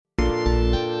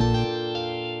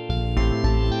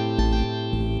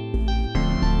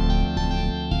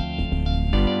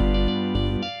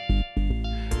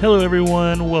Hello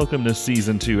everyone, welcome to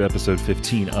Season 2, Episode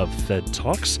 15 of Fed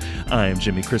Talks. I'm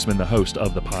Jimmy Chrisman, the host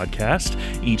of the podcast.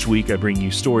 Each week I bring you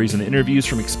stories and interviews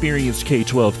from experienced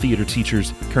K-12 theater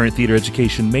teachers, current theater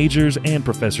education majors, and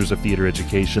professors of theater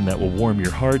education that will warm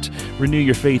your heart, renew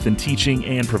your faith in teaching,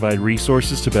 and provide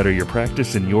resources to better your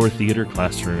practice in your theater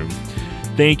classroom.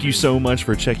 Thank you so much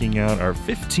for checking out our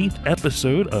 15th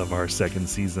episode of our second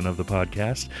season of the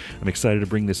podcast. I'm excited to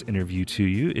bring this interview to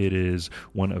you. It is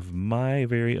one of my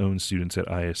very own students at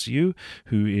ISU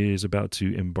who is about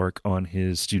to embark on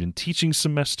his student teaching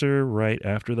semester right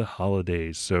after the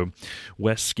holidays. So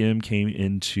Wes Skym came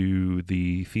into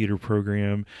the theater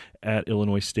program at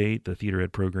Illinois State, the theater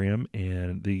ed program,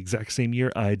 and the exact same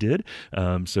year I did.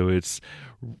 So it's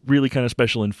really kind of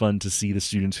special and fun to see the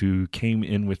students who came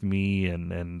in with me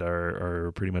and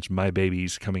are pretty much my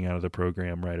babies coming out of the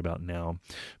program right about now.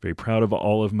 Very proud of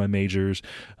all of my majors,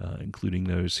 including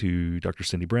those who Dr.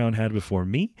 Cindy Brown had before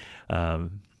me.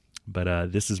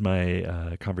 But this is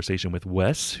my conversation with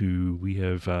Wes, who we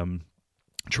have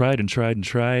tried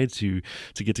to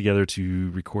get together to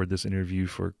record this interview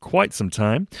for quite some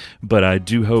time, but I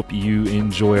do hope you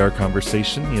enjoy our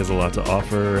conversation. He has a lot to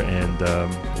offer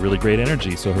and really great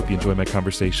energy, so I hope you enjoy my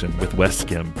conversation with Wes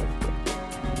Skym.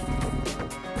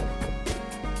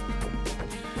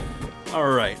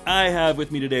 All right, I have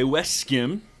with me today Wes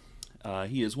Skym.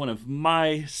 He is one of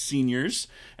my seniors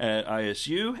at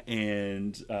ISU,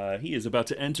 and he is about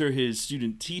to enter his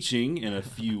student teaching in a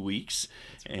few weeks.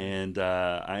 And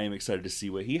I am excited to see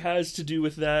what he has to do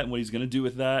with that and what he's going to do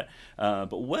with that.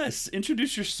 But Wes,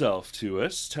 introduce yourself to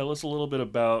us. Tell us a little bit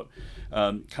about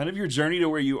kind of your journey to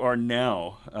where you are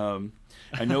now.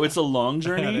 I know it's a long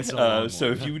journey, so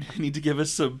if you need to give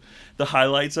us the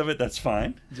highlights of it, that's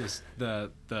fine. Just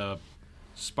the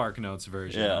Spark Notes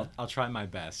version. Yeah. I'll try my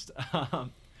best.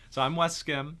 So I'm Wes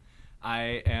Skym.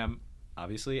 I am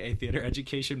obviously a theater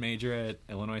education major at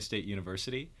Illinois State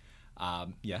University.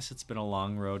 Yes, it's been a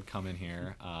long road coming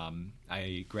here.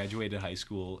 I graduated high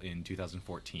school in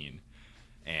 2014,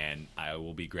 and I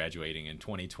will be graduating in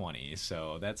 2020.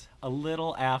 So that's a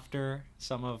little after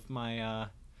some of my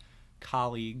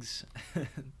colleagues,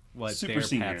 what Super their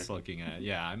senior. path's looking at.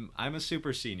 Yeah, I'm a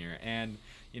super senior, and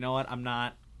you know what? I'm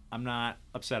not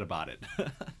upset about it.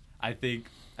 I think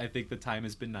the time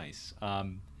has been nice.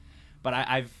 But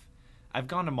I've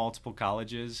gone to multiple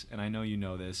colleges, and I know you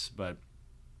know this, but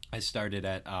I started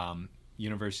at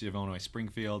University of Illinois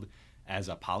Springfield as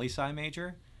a poli-sci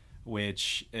major,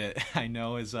 which I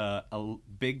know is a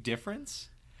big difference.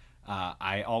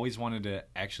 I always wanted to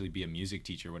actually be a music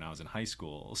teacher when I was in high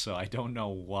school, so I don't know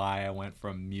why I went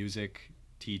from music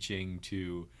teaching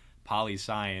to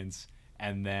poli-science,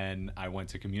 and then I went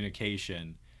to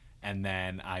communication, and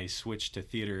then I switched to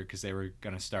theater because they were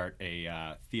going to start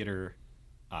a theater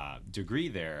degree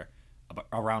there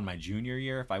around my junior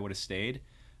year if I would have stayed.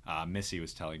 Missy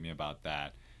was telling me about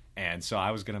that. And so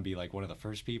I was going to be like one of the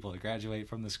first people to graduate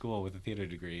from the school with a theater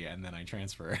degree, and then I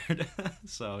transferred.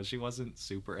 So she wasn't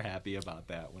super happy about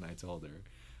that when I told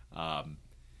her.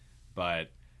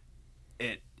 But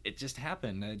it just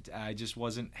happened. I just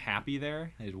wasn't happy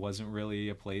there. It wasn't really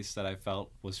a place that I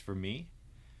felt was for me.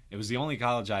 It was the only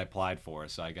college I applied for,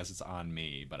 so I guess it's on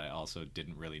me, but I also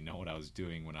didn't really know what I was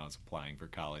doing when I was applying for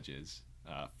colleges.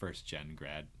 First-gen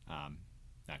grad,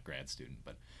 not grad student,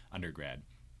 but undergrad.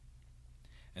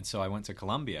 And so I went to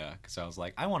Columbia because I was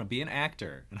like, I want to be an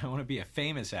actor, and I want to be a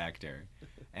famous actor.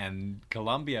 And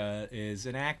Columbia is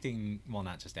an acting, well,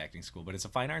 not just acting school, but it's a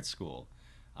fine arts school.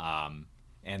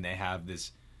 And they have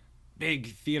this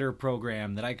big theater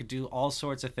program that I could do all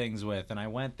sorts of things with. And I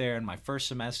went there, and my first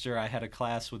semester I had a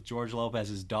class with George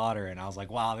Lopez's daughter, and I was like,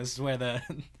 wow, this is where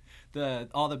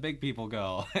all the big people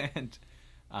go. And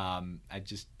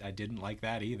I didn't like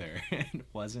that either. It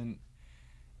wasn't,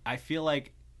 I feel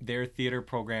like their theater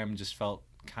program just felt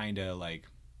kind of like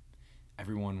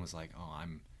everyone was like, oh,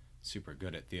 I'm super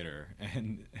good at theater.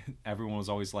 And everyone was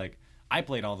always like, I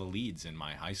played all the leads in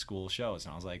my high school shows.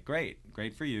 And I was like, great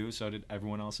for you. So did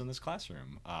everyone else in this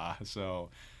classroom.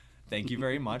 So thank you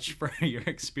very much for your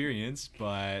experience,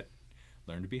 but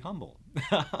learn to be humble.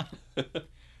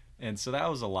 And so that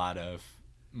was a lot of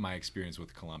my experience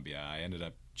with Columbia. I ended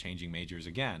up changing majors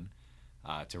again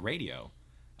to radio.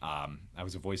 I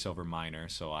was a voiceover minor,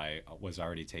 so I was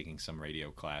already taking some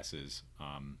radio classes.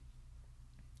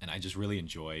 And I just really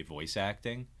enjoy voice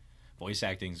acting. Voice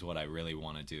acting is what I really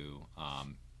want to do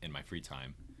in my free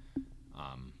time.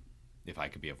 If I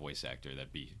could be a voice actor,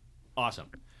 that'd be awesome.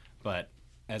 But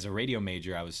as a radio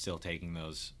major, I was still taking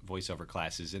those voiceover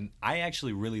classes, and I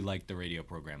actually really liked the radio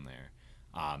program there.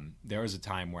 There was a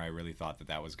time where I really thought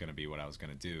that was going to be what I was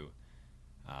going to do.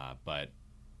 But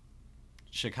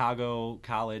Chicago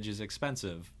college is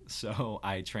expensive, so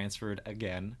I transferred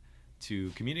again to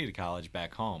community college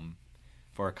back home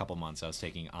for a couple months. I was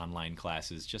taking online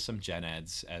classes, just some gen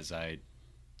eds, as I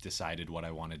decided what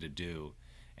I wanted to do,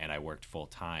 and I worked full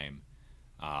time.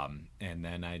 And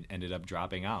then I ended up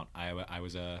dropping out. I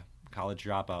was a college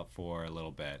dropout for a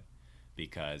little bit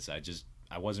because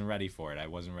I wasn't ready for it. I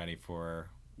wasn't ready for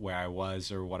where I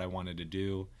was or what I wanted to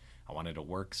do. I wanted to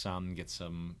work some, get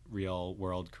some real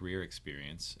world career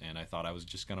experience, and I thought I was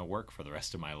just going to work for the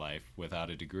rest of my life without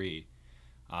a degree.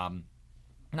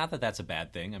 Not that that's a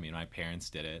bad thing. I mean, my parents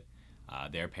did it.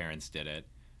 Their parents did it.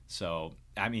 So,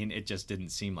 I mean, it just didn't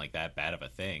seem like that bad of a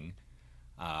thing.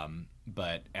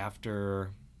 But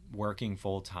after working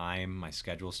full time, my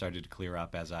schedule started to clear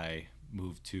up as I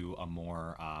moved to a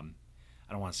more, I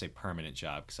don't want to say permanent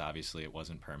job, because obviously it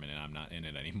wasn't permanent. I'm not in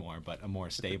it anymore, but a more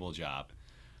stable job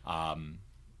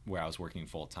where I was working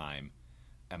full time,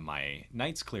 and my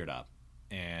nights cleared up.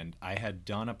 And I had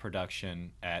done a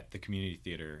production at the community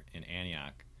theater in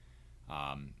Antioch,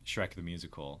 Shrek the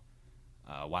Musical,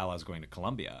 while I was going to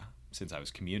Columbia, since I was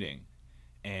commuting.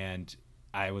 And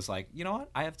I was like, you know what?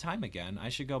 I have time again. I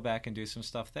should go back and do some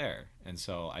stuff there. And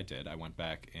so I did. I went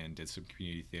back and did some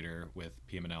community theater with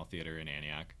PM&L Theater in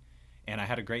Antioch. And I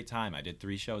had a great time. I did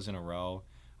 3 shows in a row.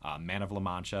 Man of La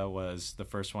Mancha was the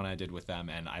first one I did with them,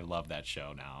 and I love that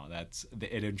show now.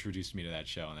 It introduced me to that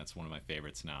show, and that's one of my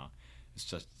favorites now. It's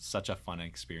just such a fun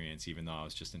experience, even though I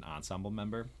was just an ensemble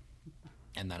member.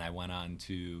 And then I went on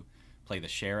to play the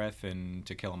sheriff in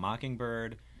To Kill a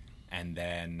Mockingbird, and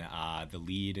then the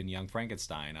lead in Young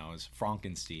Frankenstein. I was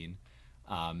Frankenstein.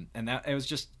 And it was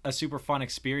just a super fun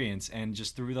experience. And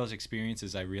just through those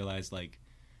experiences, I realized, like,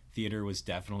 theater was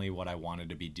definitely what I wanted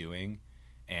to be doing.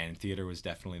 And theater was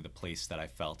definitely the place that I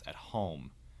felt at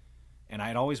home. And I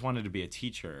had always wanted to be a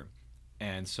teacher.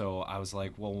 And so I was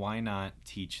like, well, why not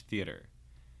teach theater?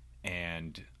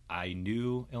 And I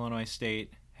knew Illinois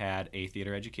State had a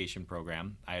theater education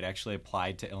program. I had actually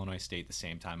applied to Illinois State the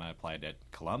same time I applied at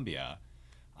Columbia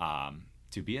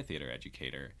to be a theater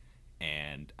educator.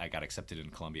 And I got accepted in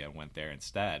Columbia and went there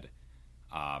instead.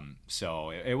 So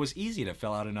it was easy to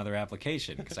fill out another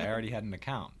application because I already had an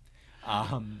account.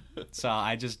 So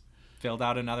I just filled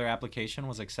out another application,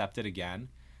 was accepted again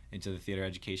into the theater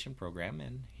education program,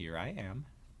 and here I am.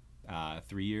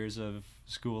 3 years of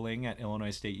schooling at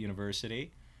Illinois State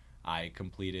University.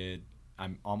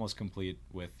 I'm almost complete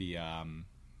with the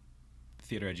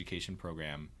theater education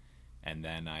program, and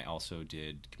then I also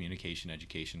did communication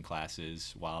education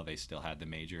classes while they still had the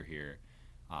major here,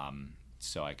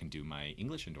 so I can do my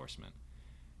English endorsement.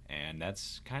 And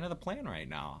that's kind of the plan right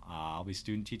now. I'll be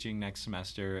student teaching next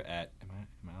semester at, am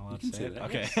I allowed to say it?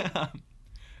 Okay.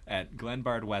 At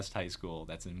Glenbard West High School.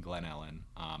 That's in Glen Ellen.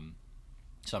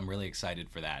 So I'm really excited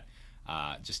for that,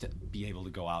 just to be able to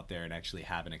go out there and actually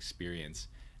have an experience.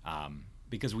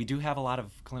 Because we do have a lot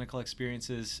of clinical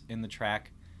experiences in the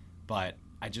track, but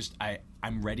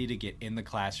I'm ready to get in the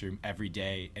classroom every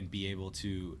day and be able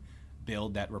to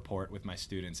build that rapport with my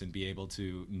students and be able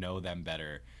to know them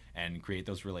better and create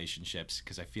those relationships,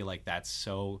 because I feel like that's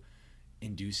so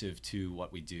inducive to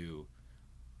what we do.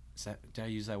 Did I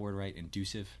use that word right?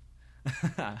 Inducive?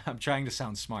 I'm trying to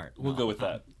sound smart. We'll go with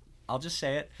that. I'll just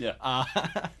say it. Yeah.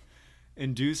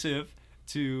 Inducive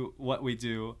to what we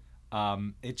do.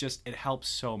 It helps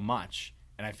so much,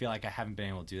 and I feel like I haven't been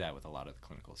able to do that with a lot of the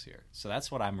clinicals here. So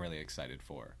that's what I'm really excited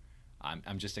for.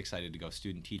 I'm just excited to go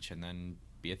student teach and then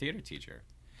be a theater teacher.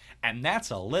 And that's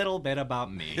a little bit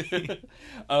about me.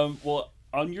 Well,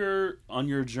 on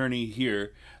your journey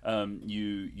here,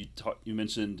 you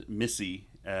mentioned Missy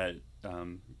at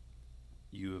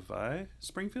U of I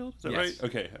Springfield. Is that right?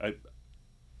 Okay,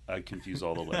 I confuse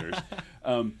all the letters.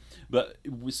 But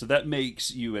so that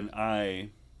makes you and I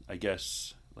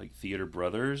guess, like theater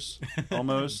brothers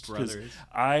almost. Brothers.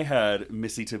 I had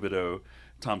Missy Thibodeau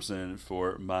Thompson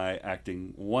for my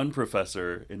acting 1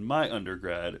 professor in my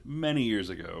undergrad many years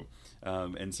ago.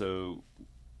 And so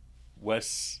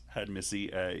Wes had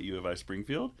Missy at U of I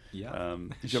Springfield. Yeah.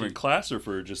 Did you have her in class or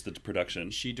for just the production?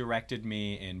 She directed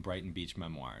me in Brighton Beach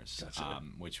Memoirs, Gotcha.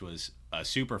 Which was a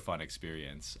super fun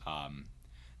experience.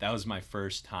 That was my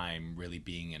first time really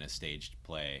being in a staged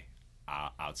play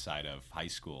outside of high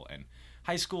school. And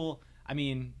high school, I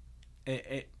mean,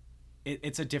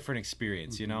 it's a different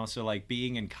experience, you know? So, like,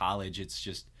 being in college, it's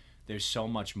just, there's so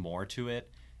much more to it.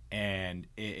 And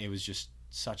it was just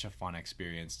such a fun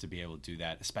experience to be able to do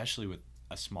that, especially with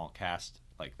a small cast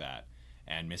like that.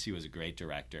 And Missy was a great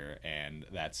director, and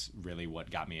that's really what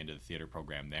got me into the theater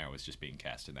program there, was just being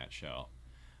cast in that show.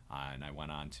 And I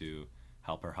went on to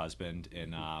help her husband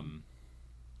in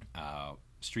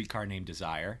Streetcar Named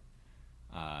Desire,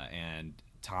 and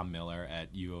Tom Miller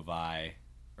at U of I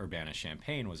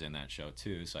Urbana-Champaign was in that show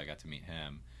too, so I got to meet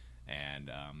him.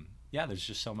 And there's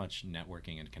just so much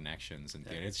networking and connections, and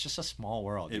it's just a small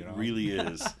world. It really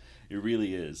is. It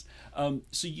really is.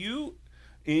 So you,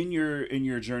 in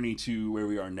your journey to where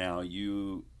we are now,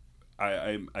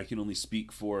 I can only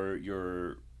speak for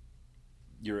your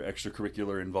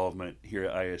extracurricular involvement here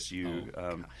at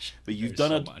ISU. But you've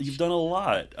done a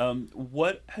lot.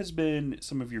 What has been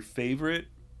some of your favorite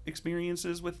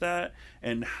experiences with that,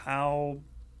 and how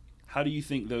do you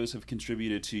think those have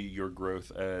contributed to your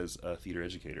growth as a theater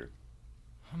educator?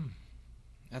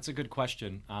 That's a good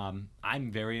question.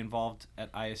 I'm very involved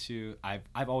at ISU.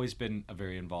 I've always been a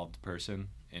very involved person.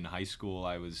 In high school,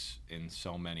 I was in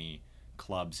so many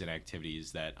clubs and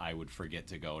activities that I would forget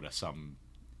to go to some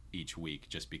each week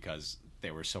just because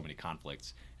there were so many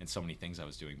conflicts and so many things I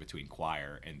was doing between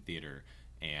choir and theater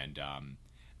and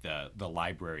the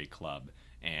library club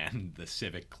and the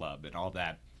civic club and all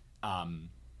that.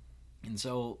 And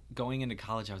so going into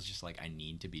college, I was just like, I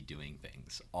need to be doing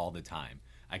things all the time.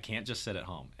 I can't just sit at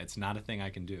home. It's not a thing I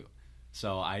can do.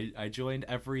 So I joined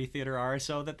every theater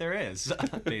RSO that there is,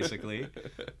 basically.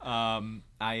 I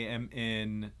am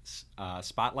in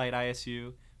Spotlight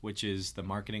ISU, which is the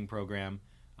marketing program.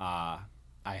 I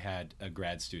had a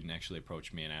grad student actually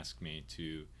approach me and ask me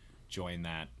to join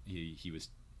that. He was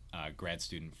a grad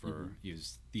student he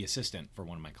was the assistant for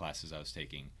one of my classes I was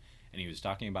taking. And he was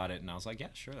talking about it, and I was like, yeah,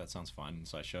 sure, that sounds fun. And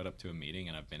so I showed up to a meeting,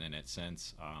 and I've been in it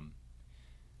since.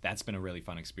 That's been a really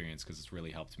fun experience because it's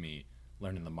really helped me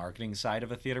learning the marketing side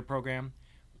of a theater program,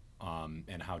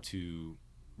 and how to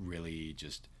really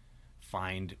just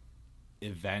find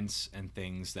events and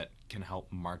things that can help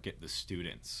market the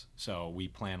students. So we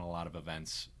plan a lot of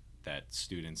events that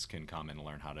students can come and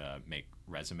learn how to make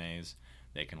resumes.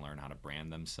 They can learn how to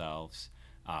brand themselves.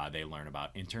 They learn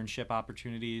about internship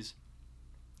opportunities.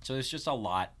 So there's just a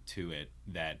lot to it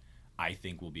that I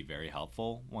think will be very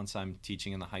helpful once I'm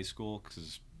teaching in the high school,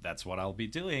 because that's what I'll be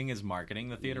doing, is marketing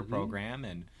the theater program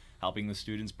and helping the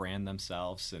students brand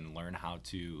themselves and learn how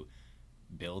to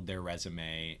build their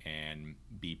resume and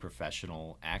be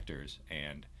professional actors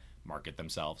and market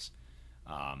themselves.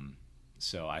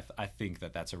 So I think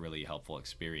that's a really helpful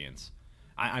experience.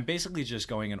 I'm basically just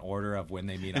going in order of when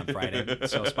they meet on Friday.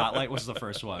 So Spotlight was the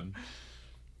first one.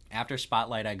 After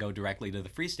Spotlight, I go directly to the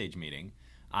Free Stage meeting.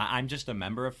 I'm just a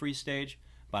member of Free Stage,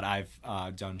 but I've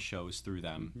done shows through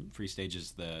them. Free Stage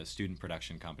is the student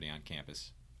production company on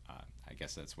campus. I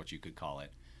guess that's what you could call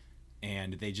it.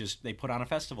 And they put on a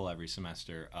festival every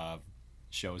semester of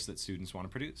shows that students want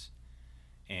to produce.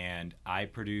 And I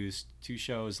produced 2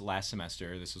 shows last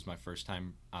semester. This was my first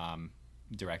time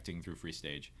directing through Free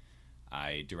Stage.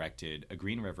 I directed A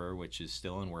Green River, which is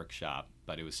still in workshop,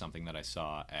 but it was something that I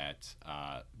saw at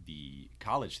the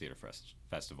College Theater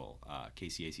Festival,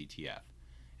 KCACTF.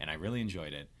 And I really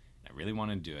enjoyed it. And I really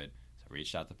wanted to do it. So I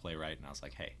reached out to the playwright, and I was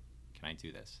like, hey, can I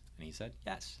do this? And he said,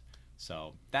 yes.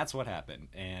 So that's what happened.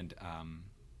 And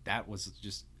that was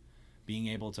just being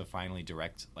able to finally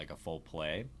direct like a full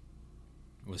play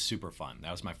was super fun.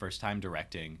 That was my first time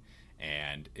directing.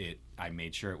 And I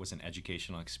made sure it was an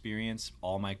educational experience.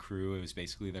 All my crew, it was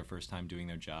basically their first time doing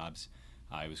their jobs.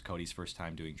 It was Cody's first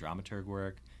time doing dramaturg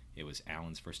work. It was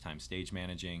Alan's first time stage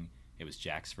managing. It was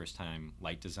Jack's first time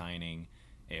light designing.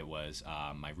 It was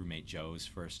my roommate Joe's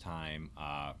first time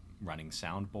running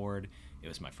soundboard. It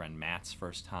was my friend Matt's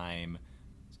first time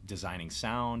designing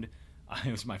sound.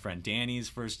 It was my friend Danny's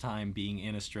first time being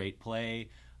in a straight play.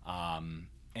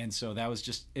 And so that was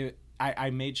just it.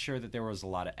 I made sure that there was a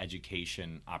lot of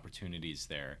education opportunities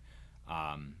there.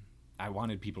 I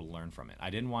wanted people to learn from it.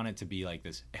 I didn't want it to be like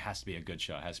this, it has to be a good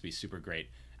show, it has to be super great.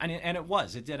 And it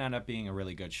was. It did end up being a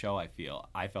really good show, I feel.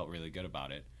 I felt really good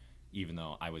about it, even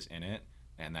though I was in it.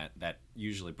 And that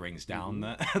usually brings down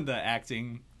the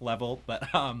acting level. But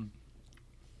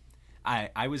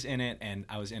I was in it, and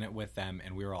I was in it with them,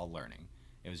 and we were all learning.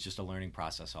 It was just a learning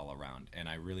process all around, and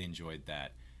I really enjoyed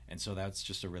that. And so that's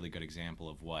just a really good example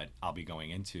of what I'll be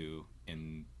going into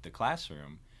in the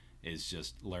classroom, is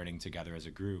just learning together as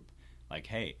a group. Like,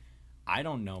 hey, I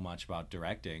don't know much about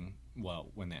directing. Well,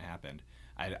 when that happened,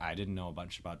 I didn't know a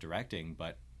bunch about directing,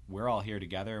 but we're all here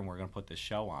together and we're going to put this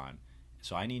show on.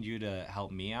 So I need you to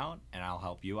help me out, and I'll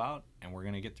help you out, and we're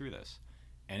going to get through this.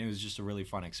 And it was just a really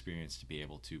fun experience to be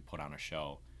able to put on a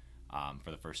show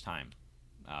for the first time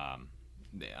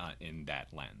in that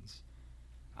lens.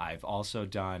 I've also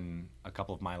done a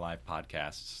couple of my live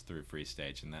podcasts through Free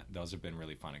Stage, and those have been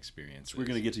really fun experiences. We're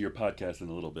going to get to your podcast in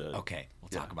a little bit. Okay, we'll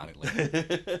talk about it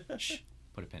later. Shh,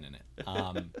 put a pin in it.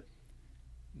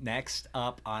 Next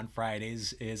up on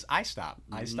Fridays is iStop.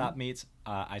 iStop meets.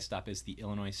 iStop is the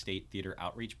Illinois State Theater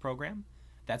Outreach Program.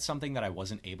 That's something that I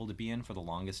wasn't able to be in for the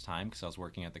longest time because I was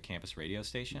working at the campus radio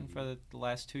station for the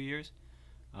last 2 years.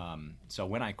 So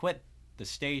when I quit the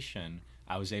station,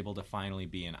 I was able to finally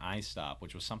be in iStop,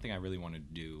 which was something I really wanted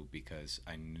to do because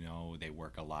I know they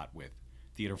work a lot with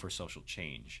Theater for Social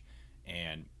Change.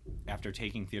 And after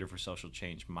taking Theater for Social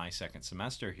Change my second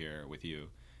semester here with you,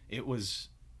 it was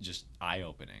just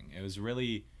eye-opening. It was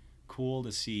really cool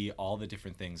to see all the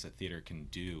different things that theater can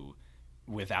do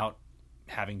without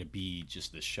having to be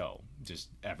just the show. Just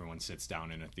everyone sits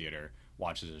down in a theater,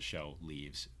 watches a show,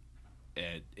 leaves.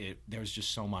 There's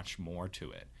just so much more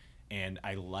to it. And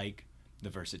I like the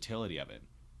versatility of it.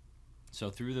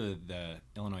 So through the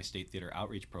Illinois State Theater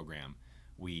Outreach Program,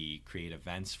 we create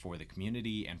events for the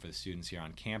community and for the students here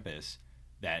on campus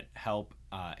that help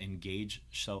engage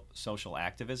social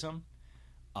activism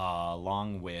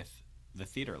along with the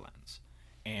theater lens.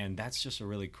 And that's just a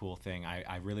really cool thing.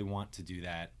 I really want to do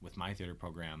that with my theater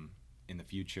program in the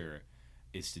future,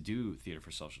 is to do Theater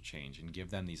for Social Change and give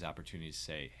them these opportunities to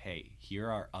say, hey, here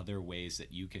are other ways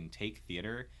that you can take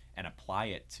theater and apply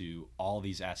it to all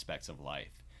these aspects of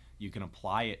life. You can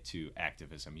apply it to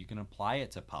activism. You can apply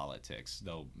it to politics,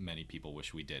 though many people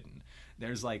wish we didn't.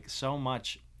 There's like so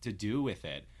much to do with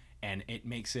it, and it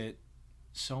makes it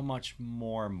so much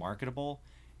more marketable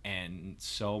and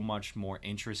so much more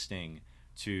interesting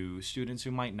to students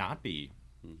who might not be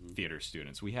theater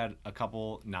students. We had a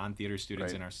couple non-theater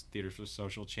students in our Theater for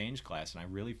Social Change class, and I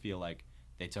really feel like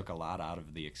they took a lot out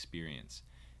of the experience.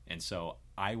 And so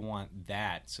I want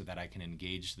that so that I can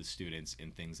engage the students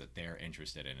in things that they're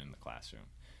interested in the classroom.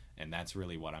 And that's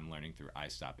really what I'm learning through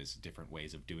iStop, is different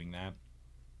ways of doing that,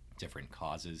 different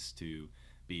causes to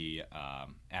be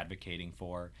advocating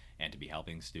for, and to be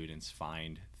helping students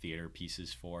find theater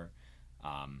pieces for.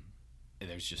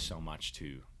 There's just so much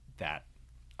to that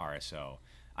RSO.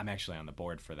 I'm actually on the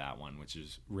board for that one, which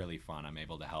is really fun. I'm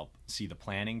able to help see the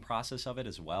planning process of it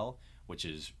as well, which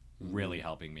is really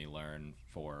helping me learn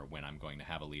for when I'm going to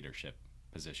have a leadership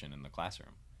position in the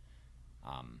classroom.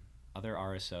 Other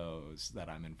RSOs that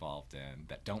I'm involved in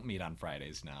that don't meet on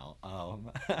Fridays now.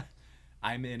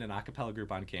 I'm in an a cappella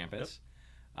group on campus,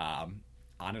 on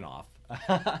and off.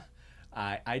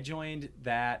 I joined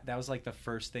that. That was like the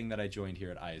first thing that I joined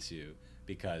here at ISU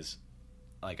because,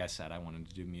 like I said, I wanted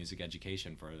to do music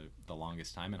education for the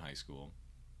longest time in high school.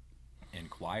 And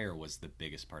choir was the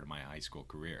biggest part of my high school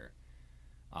career.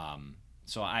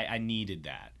 So I needed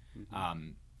that.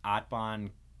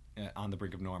 Otbon, On the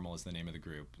Brink of Normal is the name of the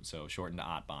group, so shortened to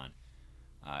Otbon.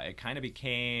 It kind of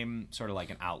became sort of like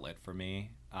an outlet for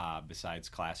me. Besides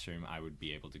classroom, I would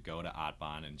be able to go to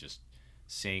Otbon and just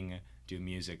sing, do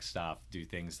music stuff, do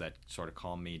things that sort of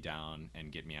calm me down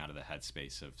and get me out of the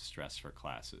headspace of stress for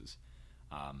classes.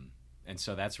 And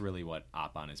so that's really what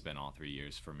Otbon has been all 3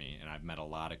 years for me. And I've met a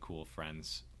lot of cool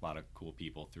friends, a lot of cool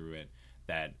people through it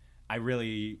that I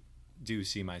really do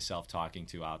see myself talking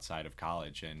to outside of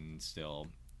college and still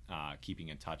keeping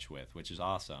in touch with, which is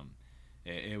awesome.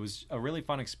 It was a really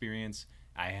fun experience.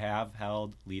 I have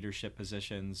held leadership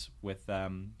positions with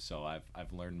them, so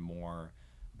I've learned more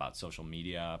about social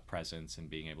media presence and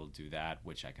being able to do that,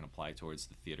 which I can apply towards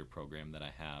the theater program that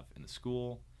I have in the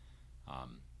school.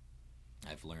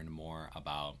 I've learned more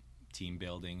about team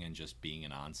building and just being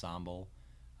an ensemble.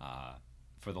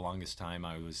 For the longest time,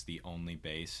 I was the only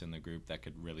bass in the group that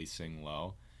could really sing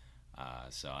low.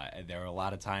 There were a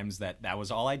lot of times that was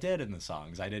all I did in the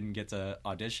songs. I didn't get to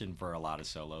audition for a lot of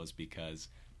solos because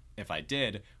if I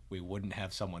did, we wouldn't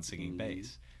have someone singing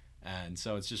bass. And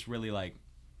so it's just really like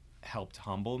helped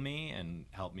humble me and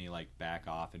helped me like back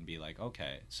off and be like,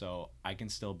 okay, so I can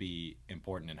still be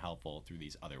important and helpful through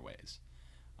these other ways.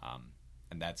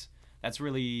 And that's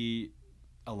really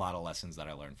a lot of lessons that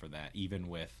I learned from that, even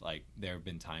with like there have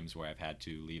been times where I've had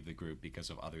to leave the group because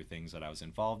of other things that I was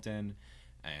involved in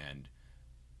and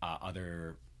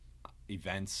other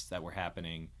events that were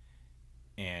happening.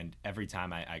 And every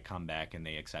time I come back and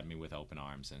they accept me with open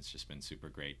arms, and it's just been super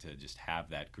great to just have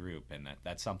that group. And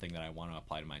that's something that I want to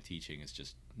apply to my teaching, is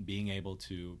just being able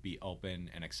to be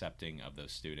open and accepting of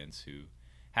those students who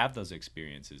have those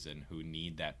experiences and who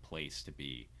need that place to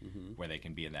be where they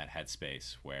can be in that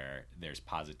headspace where there's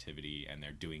positivity and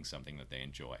they're doing something that they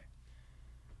enjoy.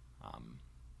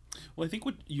 Well, I think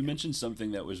what you mentioned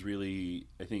something that was really,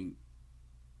 I think,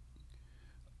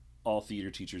 all theater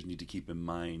teachers need to keep in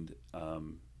mind,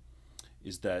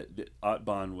 is that the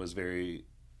Otbon was very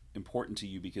important to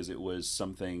you because it was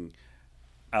something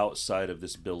outside of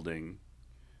this building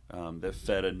that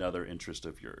fed another interest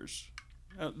of yours.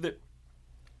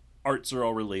 arts are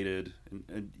all related,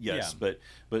 and yes, Yeah.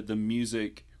 but the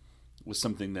music was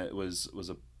something that was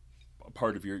a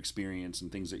part of your experience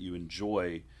and things that you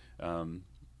enjoy, and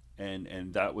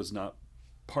that was not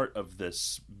part of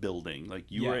this building. Like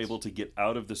you were Yes. able to get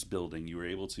out of this building, you were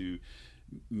able to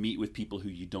meet with people who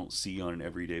you don't see on an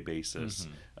everyday basis.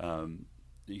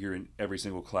 You're in every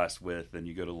single class with, and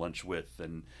you go to lunch with,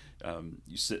 and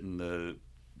you sit in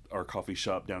our coffee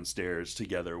shop downstairs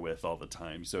together with all the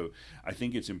time. So I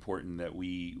think it's important that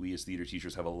we as theater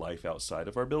teachers have a life outside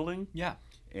of our building. Yeah.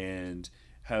 And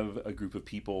have a group of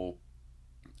people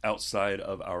outside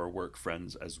of our work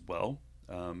friends as well,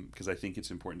 because I think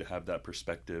it's important to have that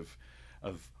perspective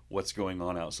of what's going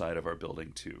on outside of our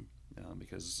building too,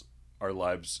 because our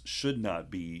lives should not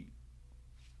be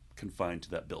confined to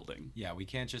that building. Yeah, we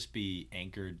can't just be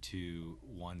anchored to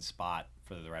one spot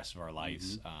for the rest of our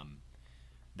lives.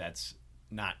 That's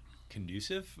not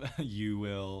conducive. You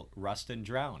will rust and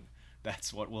drown.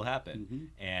 That's what will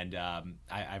happen. And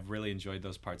I've really enjoyed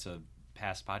those parts of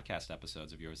past podcast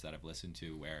episodes of yours that I've listened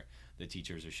to where the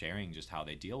teachers are sharing just how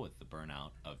they deal with the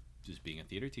burnout of just being a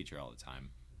theater teacher all the time,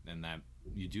 and that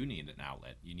you do need an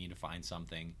outlet. You need to find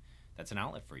something that's an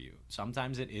outlet for you.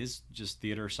 Sometimes it is just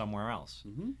theater somewhere else,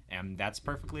 and that's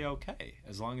perfectly okay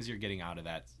as long as you're getting out of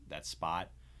that spot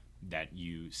that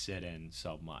you sit in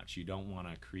so much. You don't want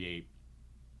to create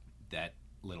that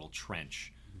little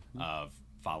trench of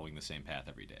following the same path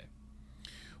every day.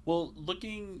 Well,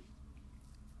 looking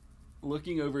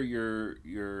over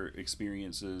your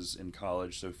experiences in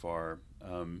college so far,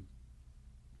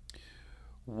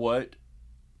 what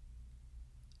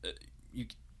you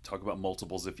talk about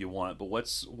multiples if you want, but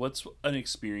what's an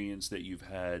experience that you've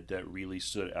had that really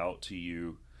stood out to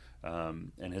you,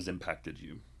 and has impacted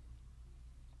you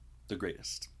the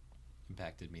greatest?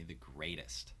 Impacted me the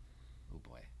greatest. Oh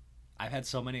boy, I've had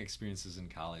so many experiences in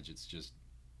college. It's just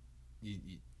you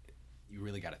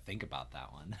really got to think about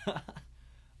that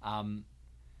one.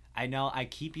 I know I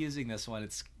keep using this one.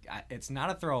 It's not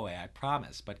a throwaway, I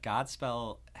promise. But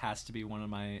Godspell has to be one of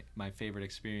my favorite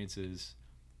experiences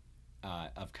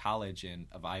of college and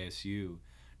of ISU,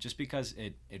 just because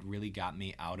it really got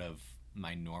me out of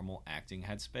my normal acting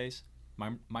headspace.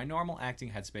 My normal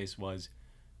acting headspace was,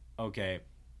 okay,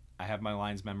 I have my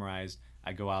lines memorized.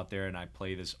 I go out there and I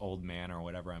play this old man or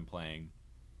whatever I'm playing.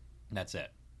 That's it.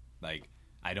 Like,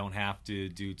 I don't have to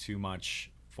do too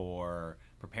much for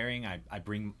preparing. I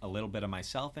bring a little bit of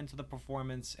myself into the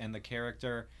performance and the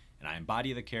character, and I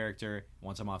embody the character.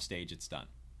 Once I'm off stage, it's done.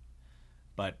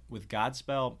 But with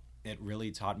Godspell, it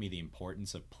really taught me the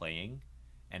importance of playing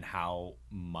and how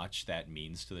much that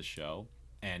means to the show.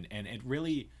 And it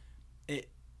really, it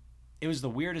was the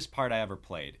weirdest part I ever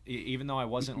played, even though I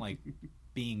wasn't like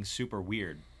being super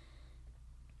weird.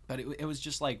 But it was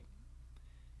just like,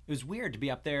 it was weird to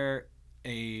be up there.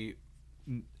 I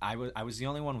was the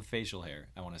only one with facial hair,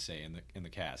 I want to say, in the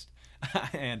cast,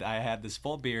 and I had this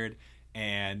full beard,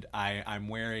 and I'm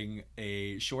wearing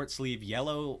a short sleeve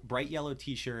bright yellow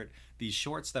T-shirt, these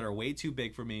shorts that are way too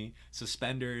big for me,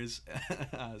 suspenders,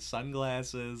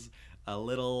 sunglasses, a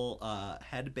little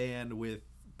headband with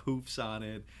poofs on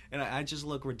it, and I just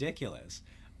look ridiculous.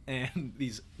 And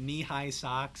these knee-high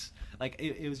socks, like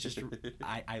it was just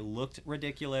I looked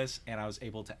ridiculous, and I was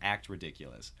able to act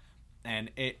ridiculous,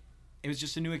 and it was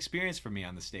just a new experience for me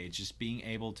on the stage, just being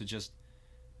able to just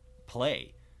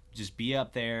play, just be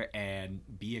up there and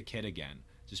be a kid again,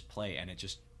 just play. And it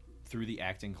just, through the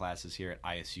acting classes here at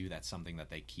ISU, that's something that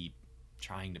they keep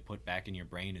trying to put back in your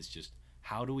brain, is just,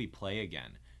 how do we play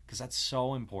again? Because that's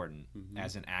so important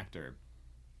as an actor.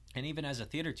 And even as a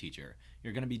theater teacher,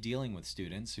 you're going to be dealing with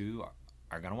students who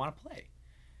are going to want to play.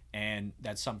 And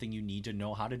that's something you need to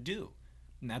know how to do.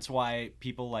 And that's why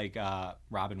people like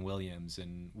Robin Williams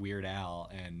and Weird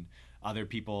Al and other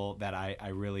people that I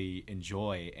really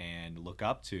enjoy and look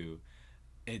up to,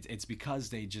 it's because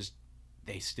they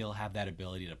still have that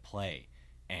ability to play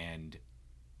and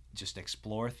just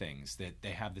explore things. That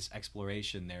they have this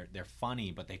exploration. They're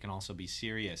funny, but they can also be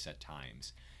serious at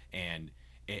times. And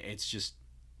it's just,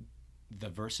 the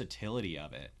versatility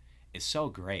of it is so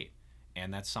great.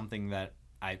 And that's something that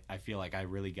I feel like I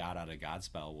really got out of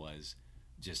Godspell, was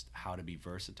just how to be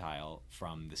versatile,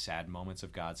 from the sad moments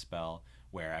of Godspell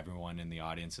where everyone in the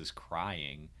audience is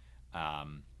crying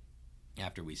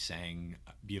after we sang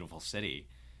Beautiful City,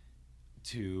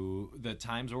 to the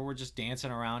times where we're just dancing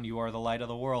around You Are the Light of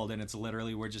the World, and it's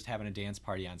literally, we're just having a dance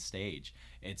party on stage.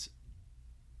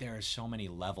 There are so many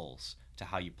levels to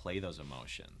how you play those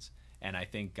emotions. And I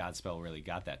think Godspell really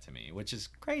got that to me, which is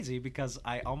crazy because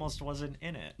I almost wasn't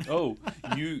in it.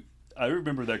 I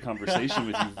remember that conversation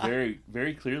with you very,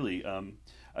 very clearly.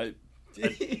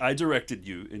 I directed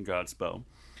you in Godspell.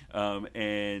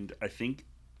 And I think,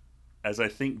 as I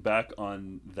think back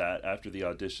on that after the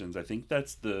auditions, I think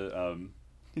that's the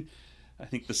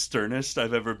sternest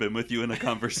I've ever been with you in a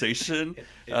conversation.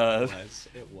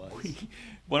 It was.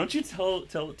 Why don't you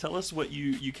tell us what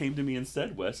you came to me and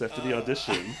said, Wes, after the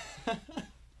audition?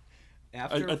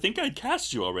 I think I'd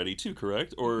cast you already too,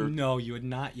 correct? Or no, you had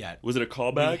not yet. Was it a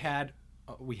callback?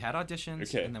 We had auditions,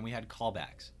 okay. And then we had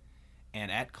callbacks. And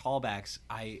at callbacks,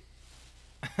 I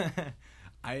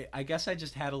guess I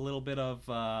just had a little bit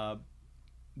of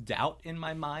doubt in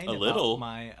my mind. A little?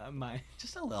 My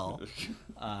just a little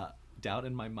doubt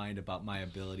in my mind about my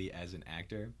ability as an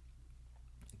actor.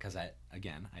 Because I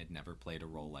had never played a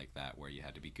role like that where you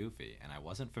had to be goofy, and I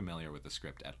wasn't familiar with the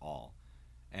script at all.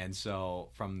 And so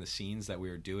from the scenes that we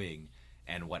were doing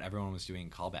and what everyone was doing in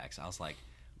callbacks, I was like,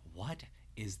 what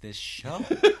is this show?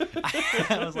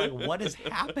 I was like, what is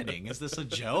happening? Is this a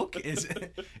joke?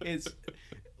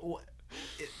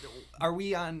 Are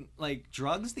we on like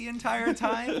drugs the entire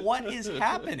time? What is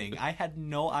happening? I had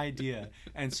no idea.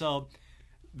 And so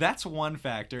that's one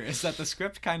factor, is that the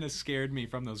script kind of scared me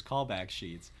from those callback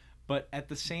sheets. But at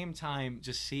the same time,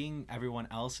 just seeing everyone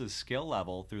else's skill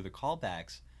level through the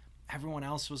callbacks, everyone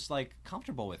else was like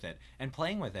comfortable with it and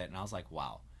playing with it. And I was like,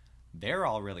 wow, they're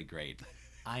all really great.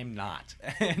 I'm not.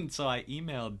 And so I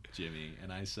emailed Jimmy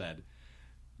and I said,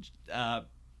 I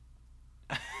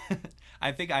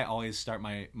think I always start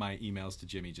my emails to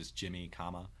Jimmy, just Jimmy,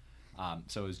 comma.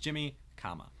 So it was Jimmy,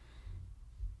 comma.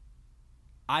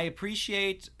 I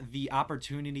appreciate the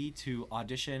opportunity to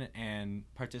audition and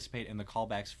participate in the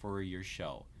callbacks for your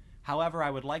show. However, I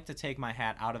would like to take my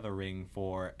hat out of the ring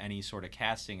for any sort of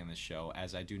casting in the show,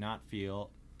 as I do not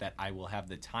feel that I will have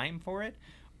the time for it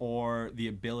or the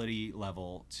ability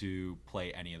level to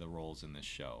play any of the roles in this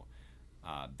show.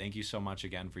 Thank you so much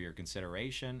again for your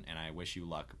consideration, and I wish you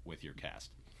luck with your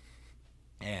cast.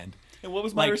 And what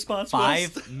was my response?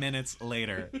 5 minutes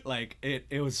later, like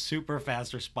it was super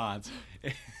fast response.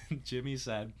 Jimmy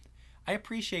said, I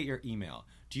appreciate your email.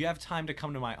 Do you have time to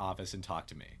come to my office and talk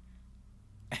to me?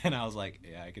 And I was like,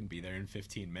 yeah, I can be there in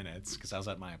 15 minutes, because I was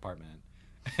at my apartment.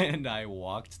 And I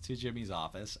walked to Jimmy's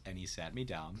office, and he sat me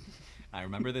down. I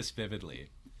remember this vividly.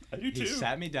 I do too. He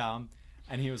sat me down,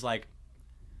 and he was like,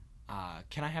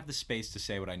 can I have the space to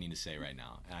say what I need to say right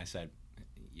now? And I said,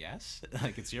 yes,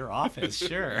 like, it's your office,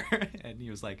 sure. And he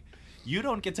was like, you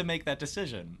don't get to make that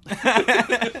decision.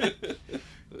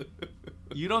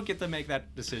 You don't get to make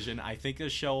that decision. I think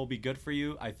this show will be good for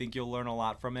you. I think you'll learn a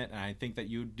lot from it, and I think that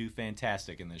you do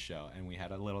fantastic in this show. And we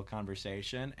had a little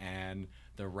conversation, and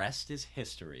the rest is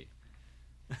history.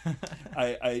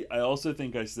 I also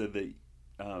think I said that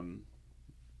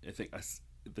I think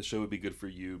the show would be good for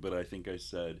you, but I think I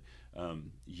said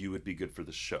you would be good for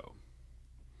the show.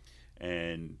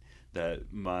 And that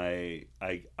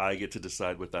I get to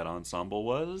decide what that ensemble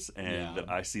was, and that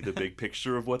I see the big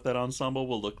picture of what that ensemble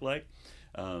will look like.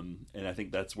 And I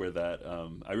think that's where that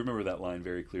I remember that line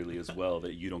very clearly as well,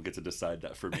 that you don't get to decide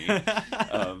that for me.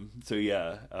 So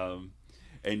yeah,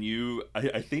 and you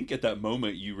I think at that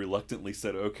moment you reluctantly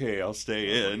said, okay, I'll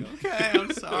stay in. Okay,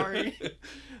 I'm sorry.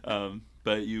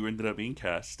 But you ended up being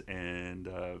cast, and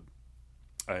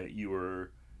you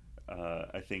were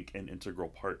I think an integral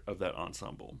part of that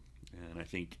ensemble, and I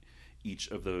think each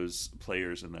of those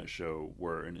players in that show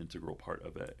were an integral part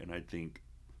of it. And I think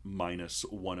minus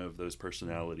one of those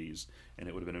personalities, and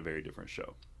it would have been a very different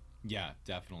show. Yeah,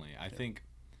 definitely. I think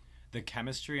the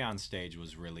chemistry on stage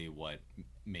was really what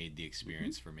made the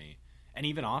experience for me. And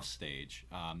even off stage,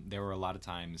 there were a lot of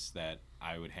times that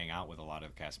I would hang out with a lot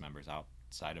of cast members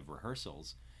outside of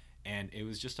rehearsals, and it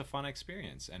was just a fun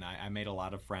experience. And I made a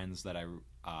lot of friends that I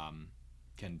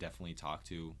can definitely talk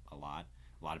to a lot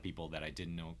of people that I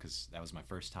didn't know, because that was my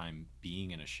first time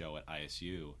being in a show at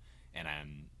ISU,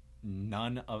 and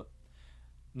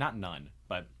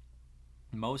but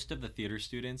most of the theater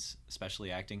students,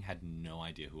 especially acting, had no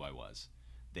idea who I was.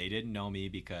 They didn't know me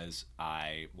because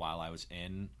while I was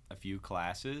in a few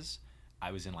classes,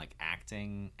 I was in like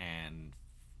acting and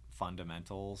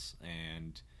fundamentals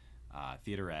and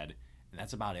theater ed, and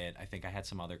that's about it. I think I had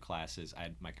some other classes. I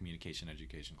had my communication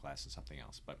education class and something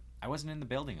else, but I wasn't in the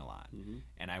building a lot.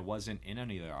 And I wasn't in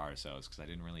any of their RSOs because I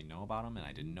didn't really know about them, and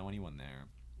I didn't know anyone there.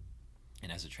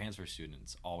 And as a transfer student,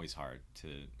 it's always hard to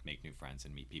make new friends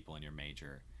and meet people in your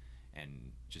major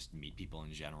and just meet people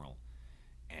in general.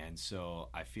 And so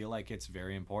I feel like it's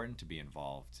very important to be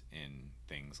involved in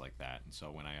things like that. And so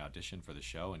when I auditioned for the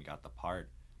show and got the part,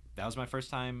 that was my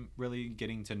first time really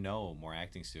getting to know more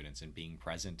acting students and being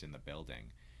present in the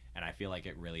building. And I feel like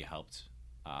it really helped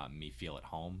me feel at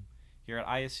home here at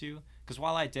ISU. Because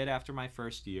while I did after my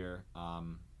first year,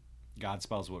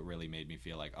 Godspell's what really made me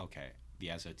feel like, okay, the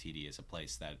SOTD is a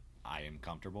place that I am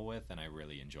comfortable with and I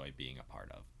really enjoy being a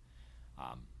part of.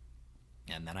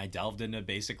 And then I delved into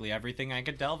basically everything I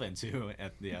could delve into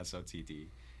at the SOTD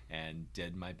and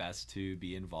did my best to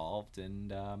be involved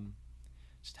and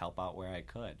just help out where I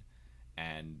could.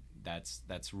 And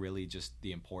that's really just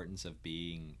the importance of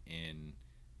being in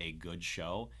a good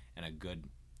show and a good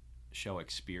show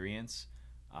experience.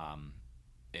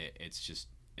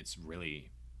 It's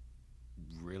really,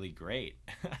 really great.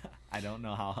 I don't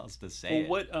know how else to say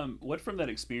well, it. What from that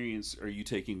experience are you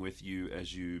taking with you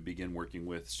as you begin working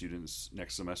with students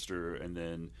next semester, and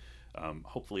then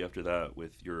hopefully after that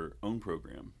with your own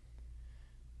program?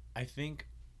 I think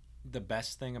the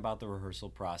best thing about the rehearsal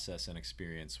process and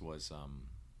experience was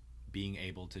being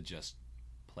able to just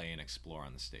play and explore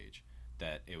on the stage.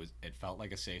 That it felt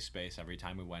like a safe space every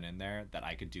time we went in there, that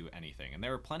I could do anything. And there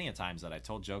were plenty of times that I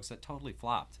told jokes that totally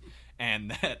flopped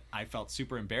and that I felt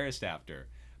super embarrassed after,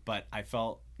 but I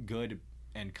felt good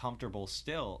and comfortable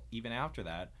still, even after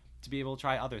that, to be able to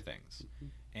try other things.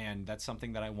 And that's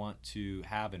something that I want to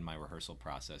have in my rehearsal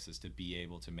process, is to be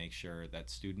able to make sure that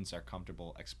students are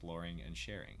comfortable exploring and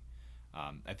sharing.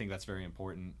 I think that's very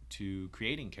important to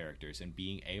creating characters and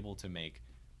being able to make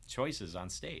choices on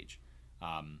stage.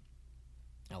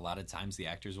 A lot of times the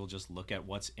actors will just look at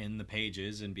what's in the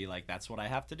pages and be like, that's what I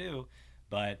have to do.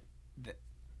 But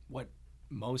what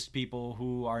most people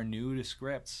who are new to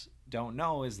scripts don't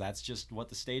know is that's just what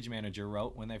the stage manager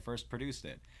wrote when they first produced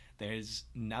it. There's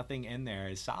nothing in there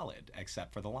is solid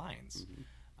except for the lines.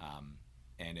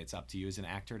 And it's up to you as an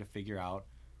actor to figure out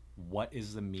what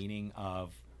is the meaning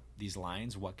of these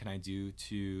lines, what can I do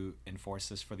to enforce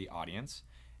this for the audience,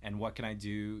 and what can I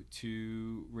do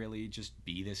to really just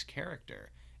be this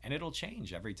character. And it'll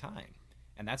change every time,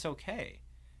 and that's okay.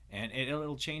 And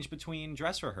it'll change between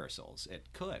dress rehearsals. It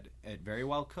very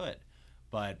well could,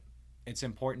 but it's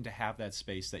important to have that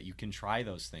space that you can try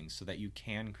those things so that you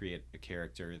can create a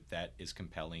character that is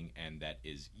compelling and that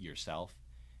is yourself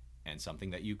and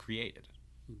something that you created.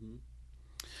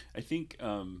 I think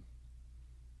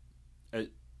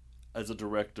as a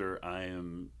director, I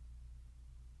am,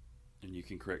 and you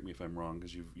can correct me if I'm wrong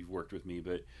because you've worked with me,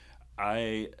 but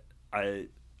I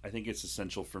think it's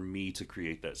essential for me to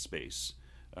create that space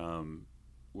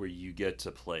where you get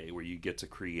to play, where you get to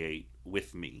create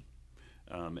with me,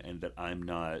 and that I'm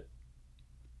not.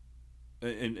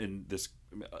 And this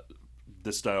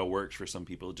style works for some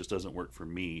people. It just doesn't work for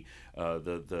me.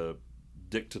 The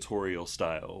dictatorial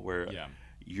style where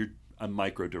I'm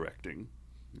micro directing.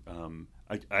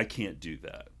 I can't do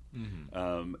that.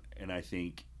 And I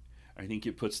think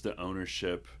it puts the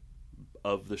ownership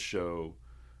of the show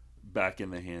back in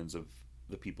the hands of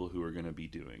the people who are going to be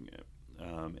doing it.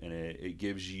 And it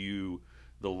gives you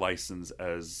the license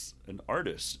as an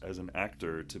artist, as an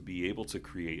actor, to be able to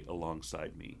create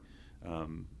alongside me.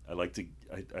 I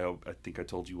think I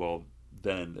told you all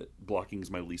then that blocking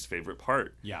is my least favorite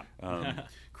part.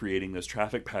 Creating those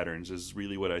traffic patterns is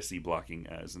really what I see blocking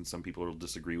as, and some people will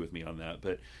disagree with me on that.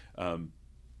 But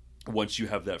once you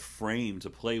have that frame to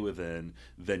play within,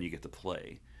 then you get to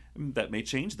play. That may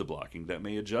change the blocking, that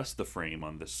may adjust the frame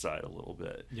on this side a little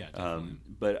bit.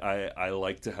 But I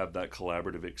like to have that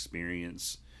collaborative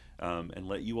experience and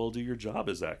let you all do your job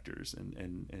as actors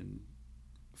and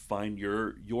find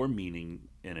your meaning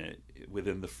in it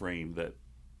within the frame that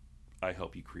I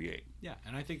help you create. Yeah,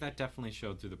 and I think that definitely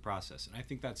showed through the process. And I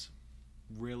think that's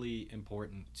really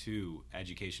important to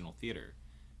educational theater,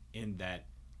 in that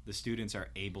the students are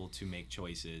able to make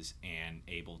choices and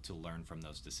able to learn from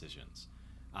those decisions.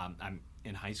 I'm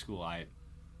in high school. I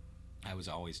was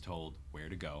always told where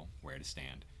to go, where to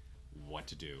stand, what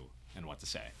to do, and what to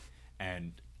say,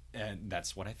 and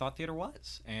that's what I thought theater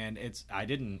was. And I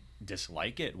didn't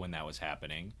dislike it when that was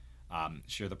happening.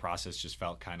 Sure, the process just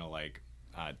felt kind of like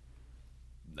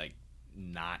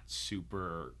not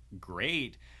super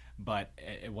great, but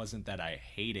it wasn't that I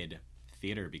hated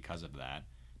theater because of that.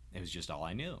 It was just all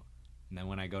I knew. And then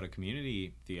when I go to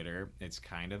community theater, it's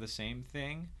kind of the same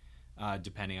thing,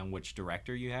 depending on which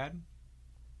director you had.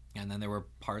 And then there were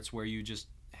parts where you just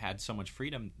had so much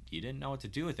freedom, you didn't know what to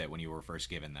do with it when you were first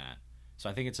given that. So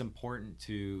I think it's important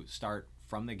to start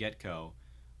from the get-go,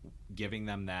 giving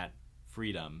them that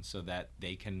freedom so that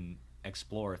they can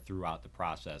explore throughout the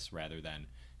process, rather than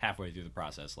halfway through the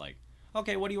process like,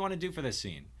 okay, what do you want to do for this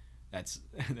scene?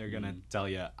 They're gonna tell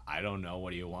you, I don't know,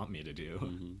 what do you want me to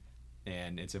do?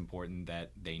 And it's important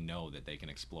that they know that they can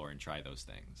explore and try those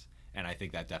things. And I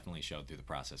think that definitely showed through the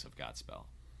process of Godspell.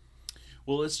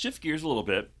 Well, let's shift gears a little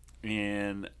bit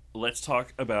and let's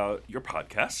talk about your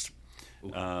podcast.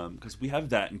 because we have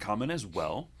that in common as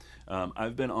well.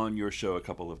 I've been on your show a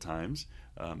couple of times.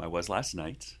 I was last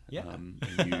night. Yeah.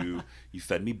 And you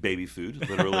fed me baby food,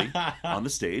 literally, on the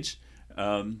stage.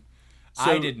 So,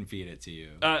 I didn't feed it to you.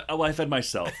 Well, I fed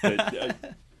myself,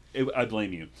 but I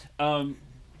blame you.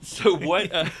 So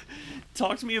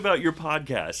talk to me about your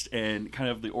podcast and kind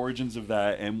of the origins of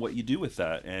that and what you do with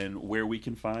that and where we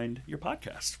can find your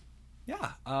podcast.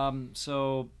 Yeah.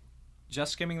 So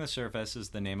Just Skimming the Surface is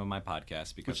the name of my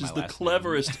podcast because which is the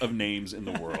cleverest of names in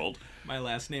the world. My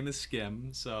last name is Skim.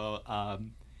 So I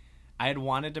had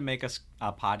wanted to make a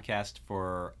podcast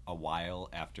for a while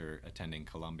after attending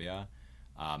Columbia.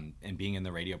 And being in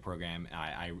the radio program,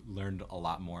 I learned a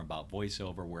lot more about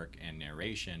voiceover work and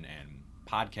narration and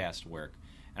podcast work.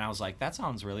 And I was like, that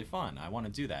sounds really fun. I want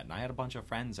to do that. And I had a bunch of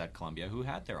friends at Columbia who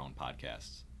had their own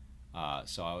podcasts.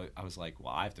 So I was like,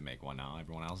 well, I have to make one now.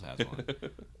 Everyone else has one.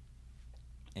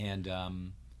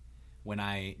 And when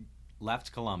I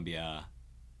left Columbia,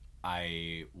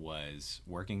 I was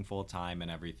working full time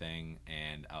and everything.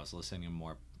 And I was listening to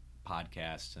more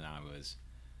podcasts. And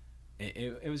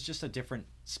it was just a different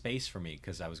space for me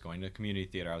because I was going to community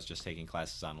theater. I was just taking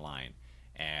classes online.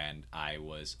 And I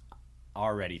was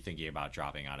already thinking about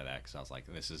dropping out of that because I was like,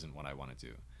 this isn't what I want to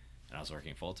do. And I was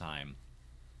working full time.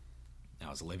 I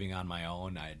was living on my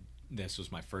own. This was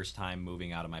my first time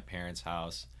moving out of my parents'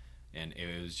 house, and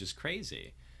it was just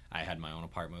crazy. I had my own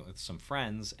apartment with some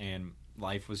friends, and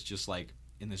life was just like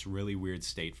in this really weird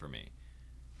state for me.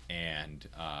 And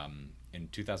in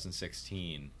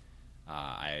 2016,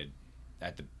 right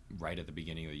at the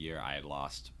beginning of the year, I had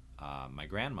lost my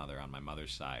grandmother on my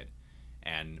mother's side.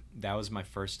 And that was my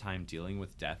first time dealing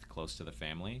with death close to the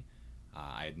family.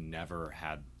 I had never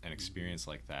had an experience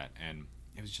like that, and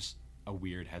it was just a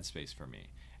weird headspace for me.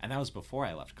 And that was before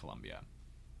I left Columbia.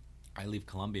 I leave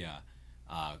Columbia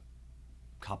a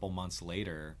couple months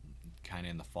later, kind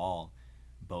of in the fall.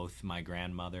 Both my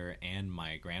grandmother and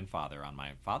my grandfather on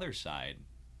my father's side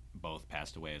both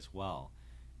passed away as well.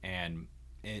 And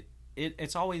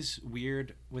it's always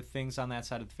weird with things on that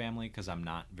side of the family because I'm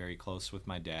not very close with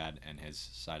my dad and his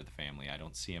side of the family. I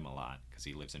don't see him a lot because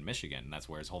he lives in Michigan, and that's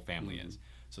where his whole family is.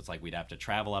 So it's like we'd have to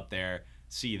travel up there,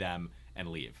 see them, and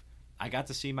leave. I got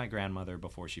to see my grandmother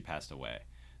before she passed away.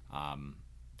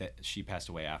 She passed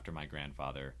away after my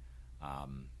grandfather,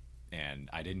 and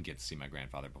I didn't get to see my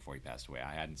grandfather before he passed away.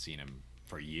 I hadn't seen him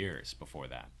for years before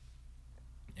that.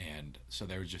 And so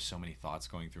there were just so many thoughts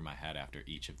going through my head after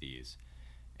each of these.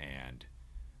 And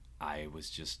I was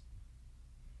just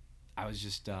I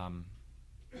don't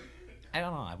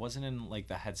know, I wasn't in like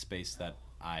the headspace that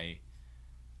I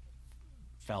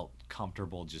felt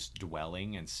comfortable just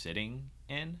dwelling and sitting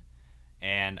in.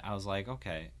 And I was like,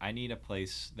 okay, I need a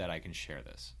place that I can share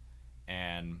this.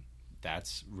 And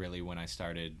that's really when I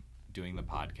started doing the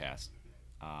podcast.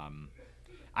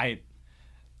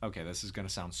 Okay, this is going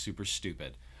to sound super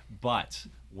stupid, but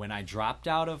when I dropped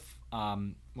out of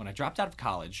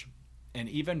college, and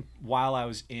even while I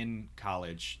was in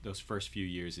college, those first few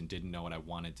years and didn't know what I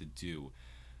wanted to do,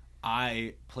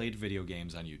 I played video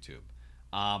games on YouTube.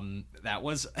 That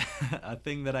was a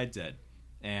thing that I did,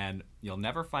 and you'll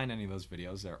never find any of those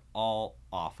videos. They're all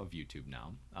off of YouTube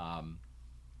now.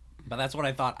 But that's what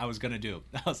I thought I was going to do.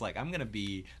 I was like,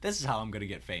 this is how I'm going to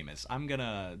get famous. I'm going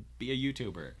to be a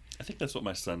YouTuber. I think that's what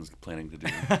my son's planning to do.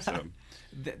 So.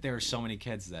 There are so many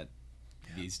kids that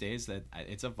these days that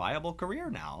it's a viable career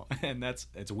now. And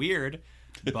it's weird,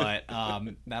 but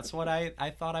that's what I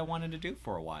thought I wanted to do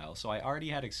for a while. So I already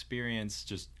had experience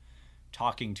just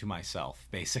talking to myself,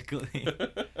 basically.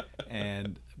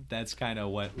 And that's kind of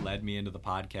what led me into the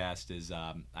podcast is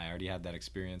I already had that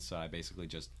experience. So I basically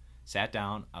just sat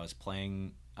down. I was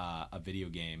playing a video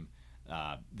game,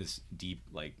 this deep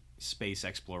like space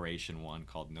exploration one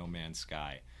called No Man's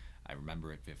Sky. I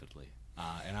remember it vividly.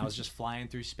 And I was just flying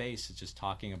through space, just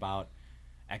talking about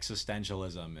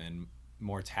existentialism and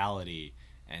mortality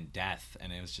and death.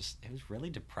 And it was really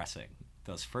depressing.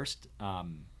 Those first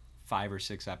 5 or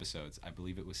 6 episodes, I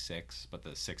believe it was 6, but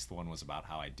the 6th one was about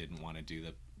how I didn't want to do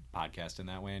the podcast in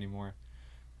that way anymore.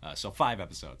 So 5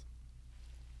 episodes.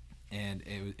 And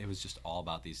it was just all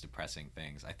about these depressing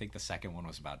things. I think the second one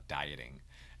was about dieting,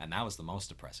 and that was the most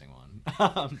depressing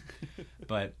one.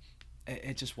 But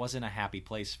it just wasn't a happy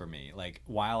place for me. Like,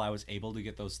 while I was able to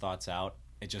get those thoughts out,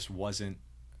 it just wasn't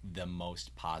the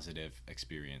most positive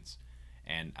experience.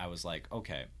 And I was like,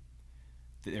 okay,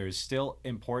 there's still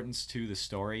importance to the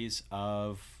stories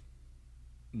of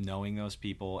knowing those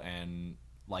people and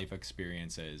life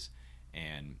experiences,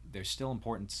 and there's still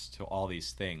importance to all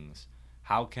these things.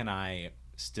 How can I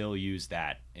still use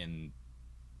that in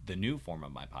the new form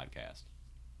of my podcast?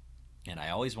 And I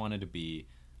always wanted to be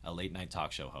a late night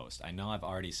talk show host. I know I've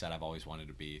already said I've always wanted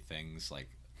to be things like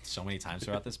so many times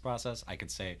throughout this process. I could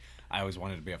say I always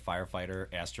wanted to be a firefighter,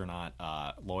 astronaut,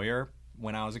 lawyer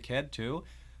when I was a kid too.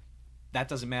 That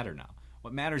doesn't matter now.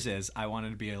 What matters is I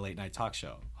wanted to be a late night talk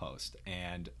show host.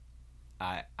 And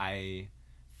I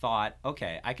thought,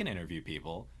 okay, I can interview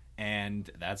people. And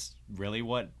that's really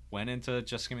what went into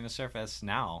Just Skimming the Surface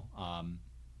now.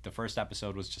 The first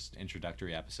episode was just an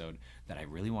introductory episode that I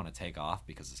really want to take off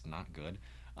because it's not good.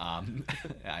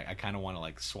 I kind of want to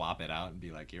like swap it out and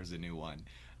be like, here's a new one.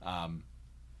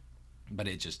 But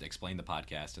it just explained the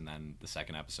podcast. And then the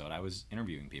second episode, I was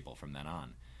interviewing people from then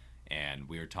on. And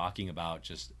we were talking about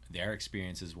just their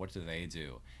experiences, what do they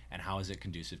do, and how is it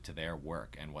conducive to their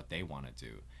work and what they want to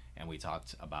do. And we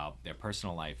talked about their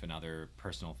personal life and other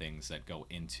personal things that go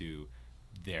into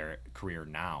their career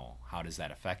now. How does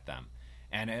that affect them?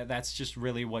 And that's just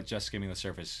really what Just Skimming the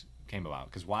Surface came about.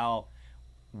 Because while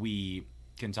we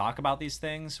can talk about these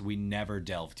things, we never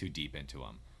delve too deep into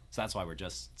them. So that's why we're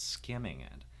just skimming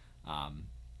it.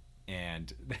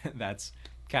 And that's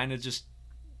kind of just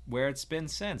where it's been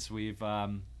since. We've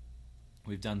done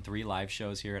 3 live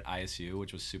shows here at ISU,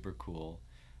 which was super cool.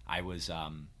 I was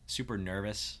super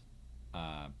nervous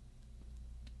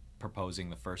proposing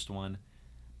the first one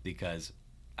because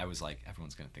I was like,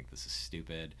 everyone's going to think this is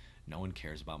stupid. No one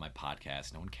cares about my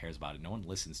podcast. No one cares about it. No one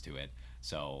listens to it.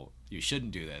 So you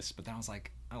shouldn't do this. But then I was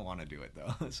like, I want to do it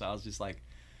though. So I was just like,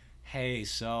 hey,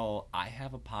 so I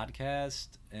have a podcast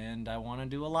and I want to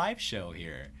do a live show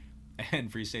here.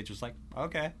 And Free Stage was like,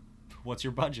 okay, what's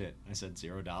your budget? I said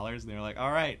 $0. And they were like,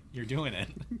 all right, you're doing it.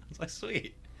 I was like,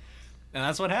 sweet. And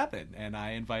that's what happened. And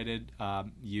I invited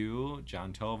you,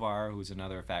 John Tovar, who's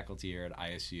another faculty here at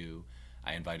ISU.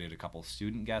 I invited a couple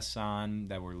student guests on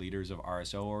that were leaders of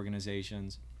RSO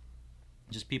organizations.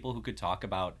 Just people who could talk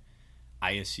about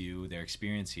ISU, their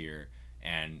experience here,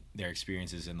 and their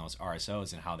experiences in those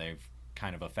RSOs and how they've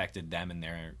kind of affected them in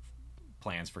their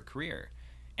plans for career.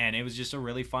 And it was just a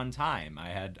really fun time. I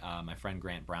had my friend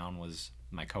Grant Brown was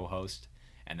my co-host,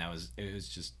 and it was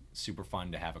just super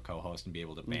fun to have a co-host and be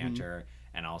able to banter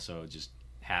and also just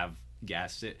have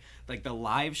guests. Like the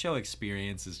live show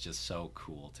experience is just so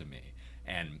cool to me.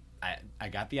 And I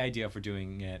got the idea for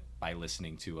doing it by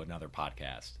listening to another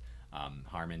podcast.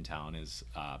 Harmontown is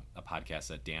a podcast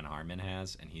that Dan Harmon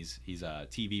has, and he's a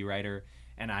TV writer,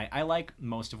 and I like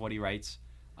most of what he writes.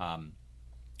 I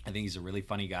think he's a really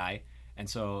funny guy, and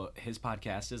so his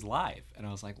podcast is live, and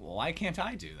I was like, well, why can't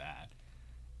I do that?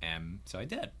 And so I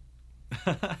did.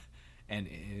 And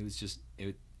it was just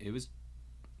it was,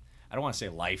 I don't want to say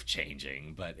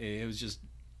life-changing, but it was just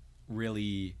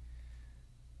really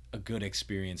a good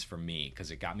experience for me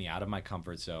because it got me out of my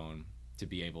comfort zone to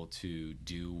be able to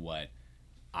do what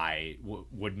I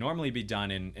would normally be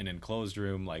done in an enclosed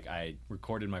room. Like I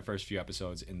recorded my first few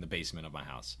episodes in the basement of my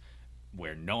house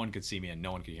where no one could see me and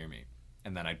no one could hear me.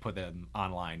 And then I'd put them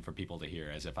online for people to hear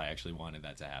as if I actually wanted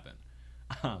that to happen.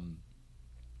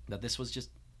 That this was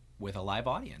just with a live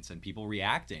audience and people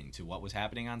reacting to what was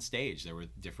happening on stage. There were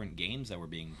different games that were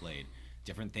being played,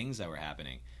 different things that were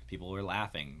happening. People were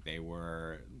laughing. They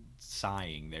were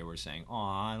sighing. They were saying,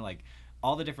 aw, like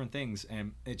all the different things.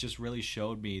 And it just really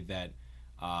showed me that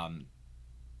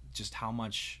just how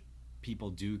much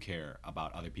people do care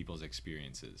about other people's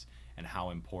experiences and how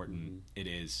important it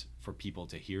is for people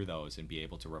to hear those and be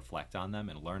able to reflect on them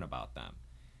and learn about them.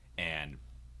 And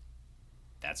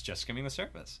that's Just Skimming the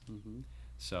Surface.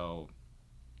 So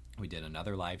we did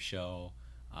another live show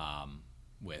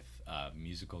with a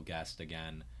musical guest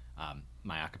again.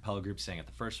 My a cappella group sang at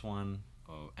the first one.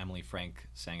 Emily Frank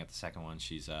sang at the second one.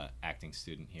 She's an acting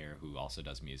student here who also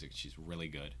does music. She's really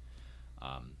good.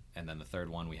 And then the third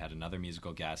one, we had another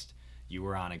musical guest. You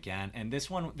were on again. And this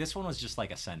one was just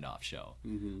like a send-off show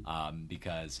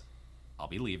because I'll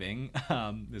be leaving.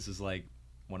 This is like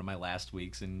one of my last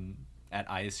weeks at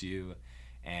ISU.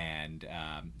 And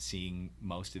seeing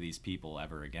most of these people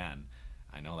ever again.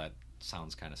 I know that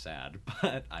sounds kind of sad,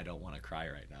 but I don't want to cry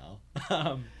right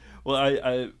now. Well,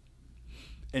 I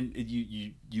and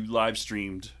you live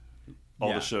streamed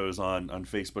all the shows on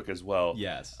Facebook as well.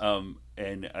 Yes.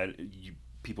 And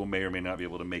people may or may not be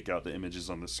able to make out the images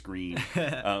on the screen,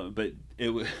 but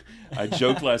I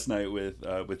joked last night with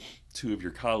two of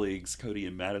your colleagues, Cody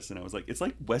and Madison. I was like, it's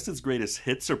like Wes's greatest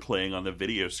hits are playing on the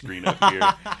video screen up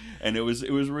here, and it was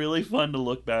really fun to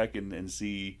look back and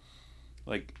see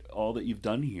like all that you've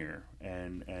done here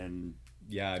and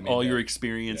yeah, I mean, all your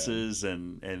experiences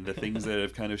and the things that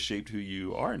have kind of shaped who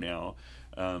you are now.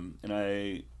 And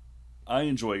I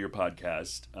enjoy your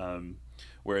podcast.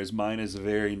 whereas mine is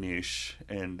very niche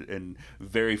and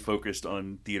very focused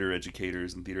on theater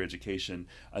educators and theater education.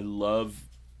 I love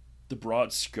the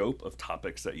broad scope of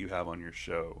topics that you have on your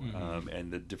show, and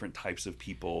the different types of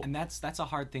people. And that's a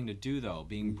hard thing to do, though,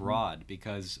 being broad,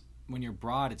 because when you're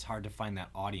broad, it's hard to find that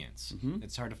audience.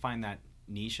 It's hard to find that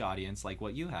niche audience like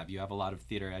what you have. You have a lot of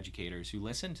theater educators who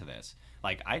listen to this.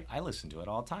 Like, I listen to it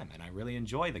all the time, and I really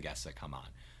enjoy the guests that come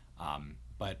on.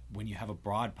 But when you have a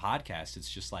broad podcast, it's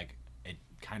just like it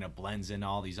kind of blends into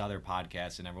all these other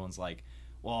podcasts, and everyone's like,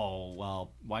 whoa,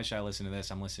 well, why should I listen to this?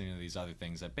 I'm listening to these other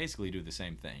things that basically do the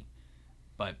same thing.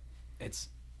 But it's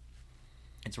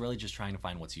really just trying to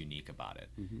find what's unique about it.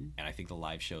 And I think the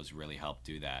live shows really help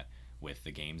do that with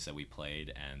the games that we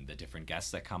played and the different guests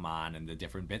that come on and the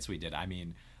different bits we did. I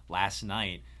mean, last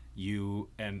night, you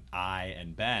and I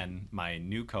and Ben, my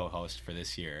new co-host for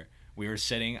this year, we were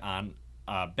sitting on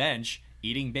a bench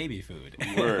eating baby food.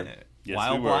 We were. Yes,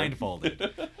 while we were.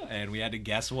 Blindfolded. And we had to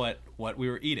guess what we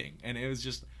were eating. And it was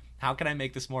just, how can I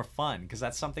make this more fun? Because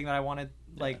that's something that I want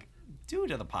to, do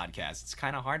to the podcast. It's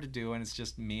kind of hard to do, and it's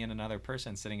just me and another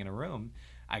person sitting in a room.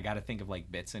 I got to think of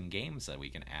bits and games that we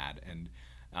can add, and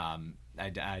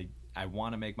I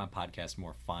want to make my podcast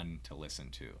more fun to listen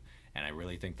to, and I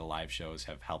really think the live shows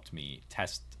have helped me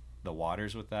test the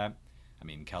waters with that. I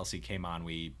mean, Kelsey came on,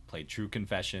 we played True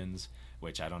Confessions,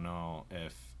 which I don't know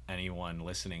if anyone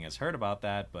listening has heard about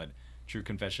that, but True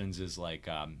Confessions is like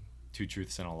two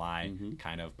truths and a lie,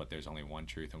 kind of, but there's only one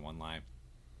truth and one lie.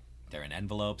 They're in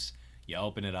envelopes. You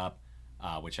open it up,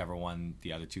 whichever one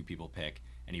the other two people pick,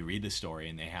 and you read the story,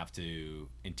 and they have to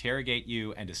interrogate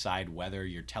you and decide whether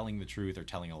you're telling the truth or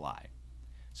telling a lie.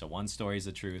 So one story is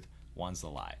the truth, one's the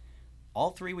lie.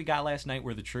 All three we got last night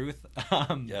were the truth.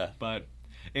 But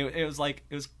it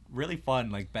was really fun.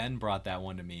 Like, Ben brought that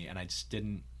one to me, and I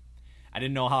didn't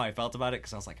know how I felt about it,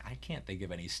 because I was like, I can't think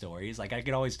of any stories. Like, I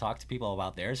could always talk to people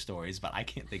about their stories, but I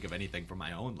can't think of anything from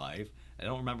my own life. I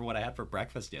don't remember what I had for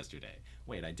breakfast yesterday.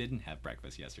 Wait, I didn't have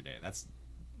breakfast yesterday.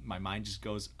 My mind just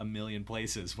goes a million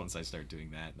places once I start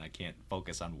doing that, and I can't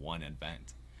focus on one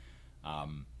event.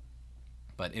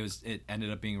 But it ended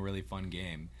up being a really fun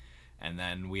game. And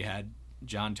then we had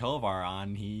John Tovar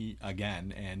on, we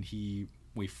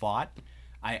fought.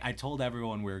 I told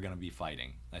everyone we were going to be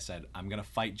fighting. I said, I'm going to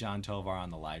fight John Tovar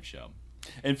on the live show.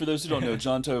 And for those who don't know,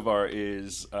 John Tovar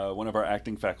is one of our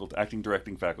acting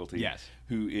directing faculty. Yes.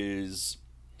 Who is,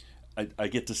 I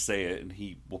get to say it, and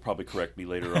he will probably correct me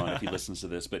later on if he listens to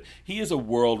this, but he is a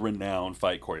world-renowned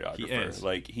fight choreographer. He is.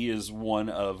 He is one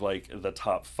of the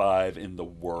top 5 in the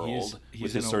world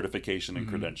with his certification and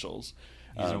credentials.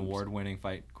 He's an award-winning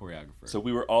fight choreographer. So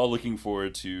we were all looking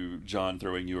forward to John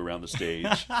throwing you around the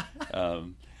stage.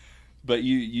 But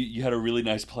you had a really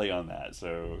nice play on that,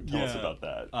 so tell us about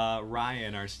that.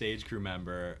 Ryan, our stage crew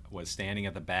member, was standing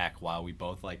at the back while we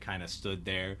both kind of stood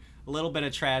there. A little bit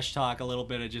of trash talk, a little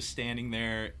bit of just standing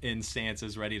there in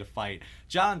stances ready to fight.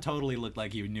 John totally looked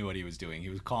like he knew what he was doing. He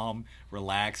was calm,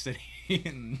 relaxed,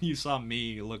 and you saw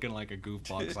me looking like a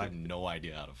goofball because I have no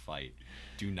idea how to fight.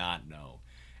 Do not know.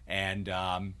 And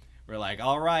we're like,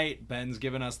 all right, Ben's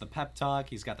giving us the pep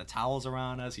talk. He's got the towels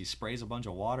around us. He sprays a bunch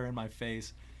of water in my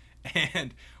face.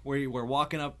 And we're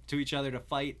walking up to each other to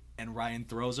fight, and Ryan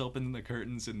throws open the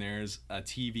curtains, and there's a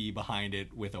TV behind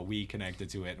it with a Wii connected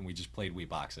to it, and we just played Wii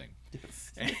boxing.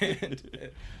 Yes.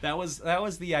 And that was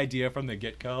the idea from the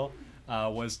get-go,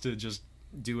 was to just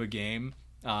do a game.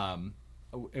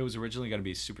 It was originally going to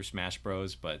be Super Smash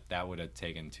Bros., but that would have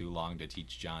taken too long to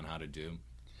teach John how to do.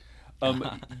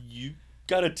 You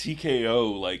got a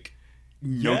TKO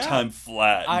no time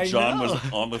flat. John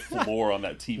was on the floor on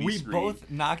that TV we screen. We both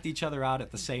knocked each other out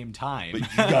at the same time. But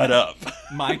you got up.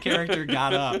 My character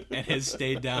got up, and his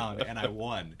stayed down, and I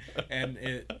won. And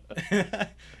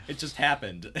it just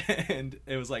happened. And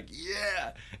it was like,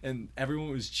 yeah! And everyone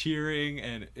was cheering,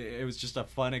 and it was just a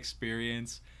fun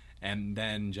experience. And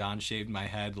then John shaved my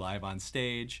head live on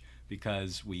stage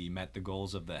because we met the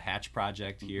goals of the Hatch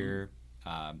Project here,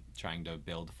 trying to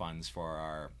build funds for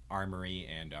our armory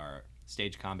and our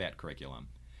stage combat curriculum,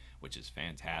 which is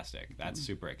fantastic. That's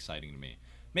super exciting to me.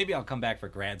 Maybe I'll come back for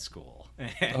grad school.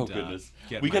 And, goodness.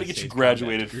 We got to get you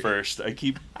graduated first.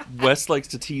 Wes likes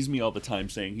to tease me all the time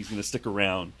saying he's going to stick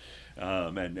around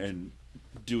and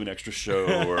do an extra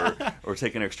show or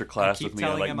take an extra class with me.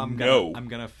 I'm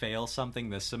going to fail something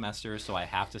this semester, so I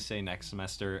have to say next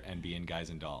semester and be in Guys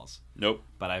and Dolls. Nope.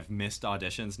 But I've missed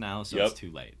auditions now, so it's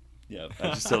too late. Yeah, I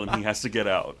just tell him he has to get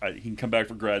out. He can come back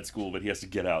for grad school, but he has to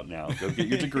get out now. Go get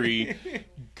your degree.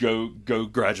 Go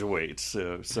graduate.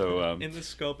 So in the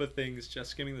scope of things,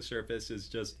 just skimming the surface is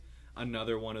just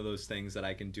another one of those things that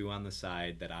I can do on the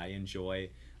side that I enjoy.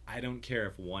 I don't care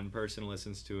if one person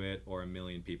listens to it or a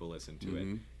million people listen to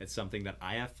it. It's something that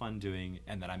I have fun doing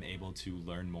and that I'm able to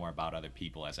learn more about other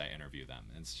people as I interview them.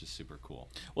 And it's just super cool.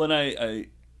 Well, and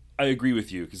I agree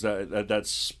with you, because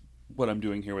that's what I'm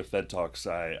doing here with Fed Talks.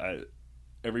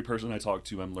 Every person I talk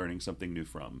to, I'm learning something new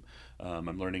from.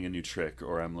 I'm learning a new trick,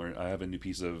 or I have a new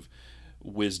piece of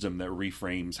wisdom that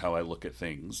reframes how I look at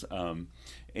things.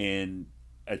 And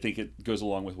I think it goes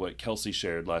along with what Kelsey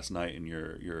shared last night in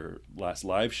your last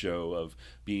live show, of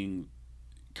being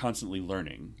constantly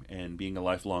learning and being a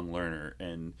lifelong learner.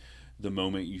 And the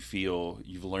moment you feel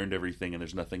you've learned everything and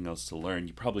there's nothing else to learn,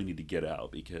 you probably need to get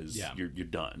out, because you're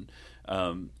done.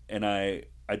 And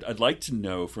I'd like to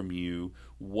know from you,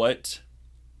 what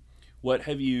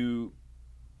have you,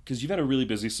 because you've had a really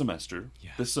busy semester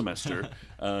this semester.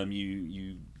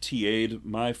 You TA'd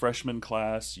my freshman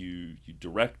class. You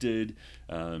directed.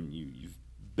 You've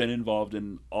been involved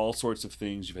in all sorts of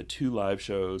things. You've had 2 live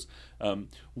shows.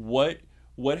 What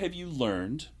have you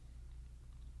learned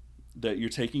that you're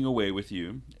taking away with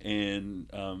you,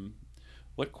 and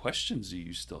what questions do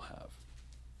you still have?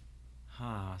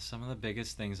 Some of the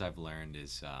biggest things I've learned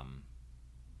is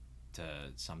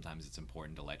sometimes it's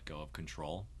important to let go of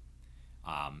control.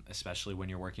 Especially when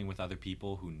you're working with other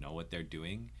people who know what they're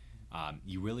doing.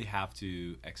 You really have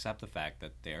to accept the fact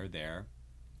that they're there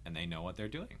and they know what they're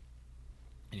doing.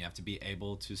 And you have to be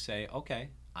able to say, okay,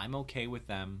 I'm okay with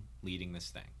them leading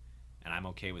this thing. And I'm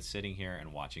okay with sitting here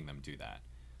and watching them do that.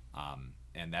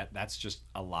 And that's just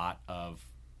a lot of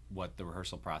what the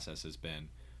rehearsal process has been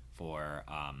for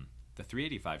the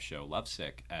 385 show,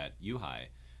 Lovesick, at U-High.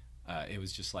 It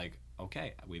was just like,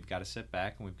 okay, we've got to sit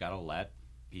back and we've got to let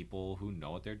people who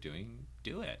know what they're doing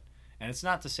do it. And it's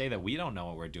not to say that we don't know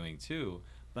what we're doing too,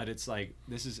 but it's like,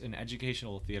 this is an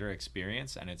educational theater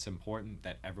experience, and it's important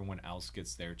that everyone else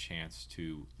gets their chance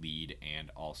to lead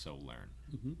and also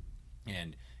learn.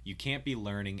 And you can't be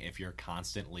learning if you're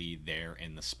constantly there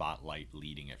in the spotlight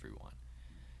leading everyone.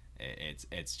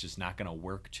 It's just not going to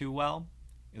work too well.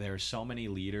 There are so many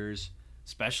leaders,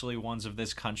 especially ones of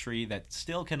this country, that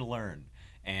still can learn,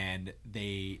 and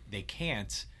they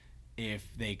can't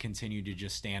if they continue to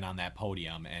just stand on that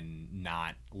podium and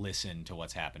not listen to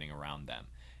what's happening around them.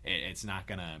 It's not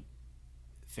going to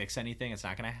fix anything. It's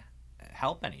not going to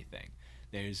help anything.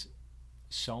 There's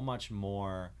so much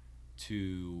more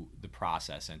to the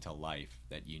process and to life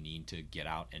that you need to get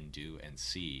out and do and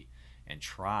see and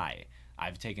try.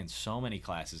 I've taken so many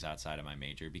classes outside of my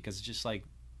major because it's just like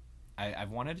I've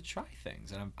wanted to try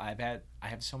things, and I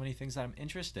have so many things that I'm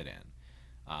interested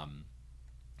in.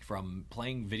 From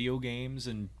playing video games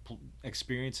and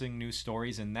experiencing new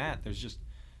stories in that,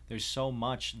 there's so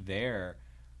much there,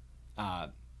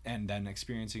 and then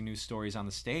experiencing new stories on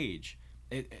the stage.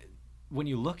 When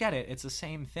you look at it, it's the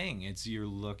same thing. You're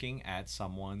looking at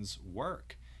someone's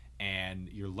work, and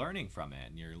you're learning from it,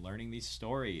 and you're learning these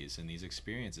stories and these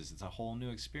experiences. It's a whole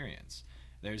new experience.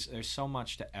 There's so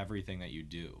much to everything that you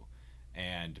do,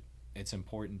 and it's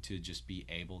important to just be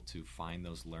able to find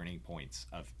those learning points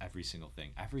of every single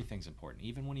thing. Everything's important,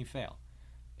 even when you fail.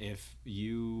 If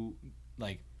you,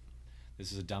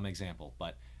 this is a dumb example,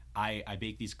 but I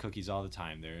bake these cookies all the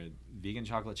time. They're vegan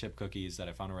chocolate chip cookies that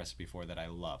I found a recipe for that I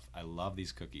love. I love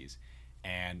these cookies.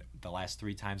 And the last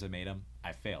 3 times I made them,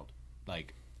 I failed.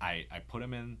 I put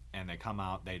them in, and they come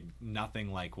out, they nothing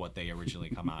like what they originally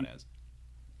come out as.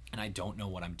 And I don't know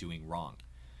what I'm doing wrong.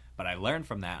 But I learned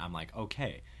from that. I'm like,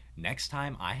 okay, next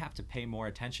time I have to pay more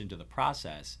attention to the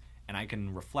process, and I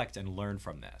can reflect and learn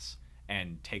from this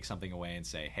and take something away and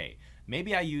say, hey,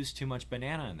 maybe I used too much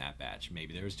banana in that batch.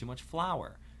 Maybe there was too much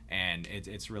flour. And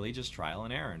it's really just trial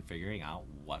and error and figuring out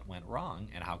what went wrong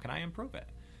and how can I improve it.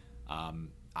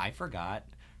 I forgot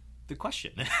the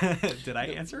question. Did I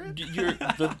answer it?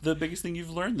 The biggest thing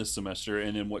you've learned this semester,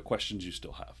 and then what questions you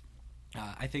still have.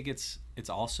 I think it's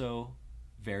also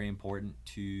very important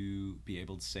to be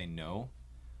able to say no.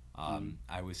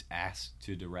 I was asked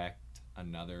to direct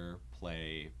another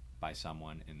play by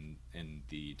someone in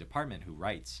the department who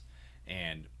writes,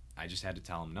 and I just had to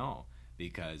tell him no,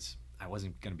 because I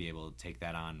wasn't going to be able to take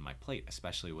that on my plate,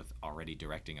 especially with already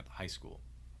directing at the high school.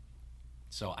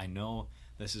 So I know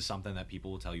this is something that people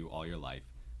will tell you all your life,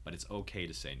 but it's okay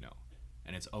to say no,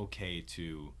 and it's okay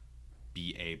to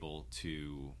be able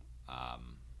to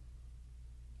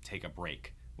take a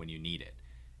break when you need it.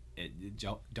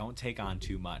 Don't take on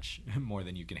too much more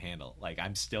than you can handle.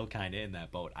 I'm still kind of in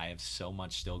that boat. I have so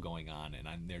much still going on,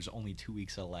 and there's only 2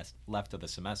 weeks left of the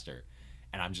semester,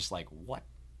 and I'm just like, what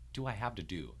do I have to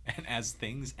do? And as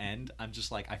things end, I'm just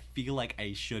like, I feel like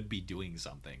I should be doing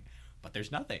something, but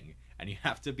there's nothing. And you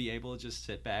have to be able to just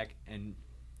sit back and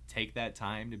take that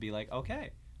time to be like,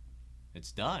 okay,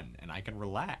 It's done, and I can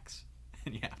relax.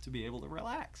 And you have to be able to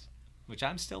relax, which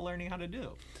I'm still learning how to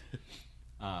do.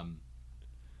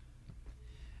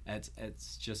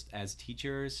 It's just, as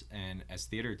teachers and as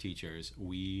theater teachers,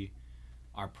 we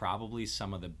are probably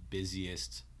some of the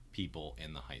busiest people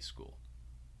in the high school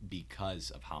because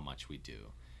of how much we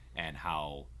do and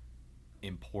how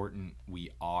important we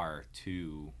are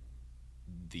to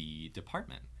the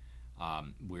department.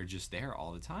 We're just there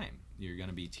all the time. You're going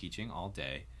to be teaching all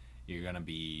day. You're going to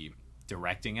be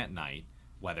directing at night,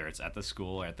 whether it's at the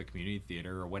school or at the community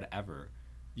theater or whatever.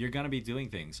 You're going to be doing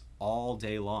things all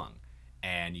day long.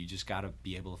 And you just got to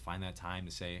be able to find that time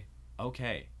to say,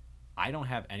 okay, I don't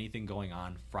have anything going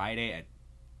on Friday at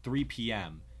 3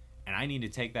 p.m. and I need to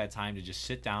take that time to just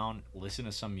sit down, listen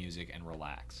to some music, and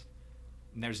relax.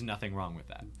 And there's nothing wrong with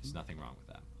that. There's nothing wrong with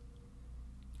that.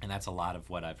 And that's a lot of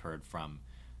what I've heard from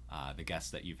the guests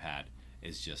that you've had,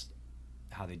 is just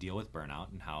how they deal with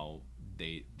burnout and how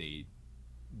they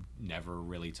never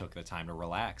really took the time to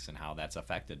relax and how that's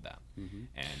affected them. Mm-hmm.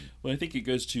 And well, I think it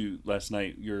goes to last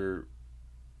night, your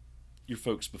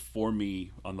folks before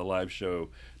me on the live show,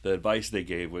 the advice they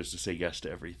gave was to say yes to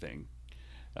everything.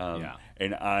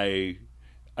 And I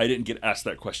didn't get asked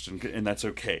that question, and that's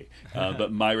okay.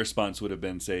 But my response would have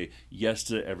been, say yes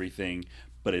to everything,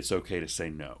 but it's okay to say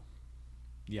no.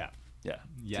 Yeah.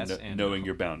 Yes, and knowing no.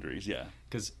 your boundaries. Yeah.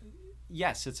 Because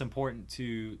yes, it's important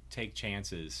to take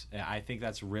chances. I think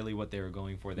that's really what they were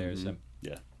going for there. Mm-hmm.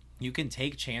 Is you can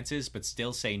take chances, but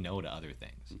still say no to other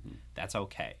things. Mm-hmm. That's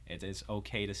okay. It is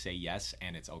okay to say yes,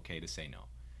 and it's okay to say no.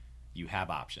 You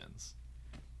have options.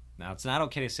 Now, it's not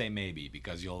okay to say maybe,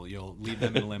 because you'll leave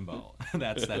them in limbo.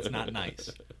 That's not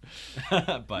nice.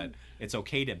 But it's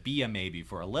okay to be a maybe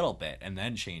for a little bit and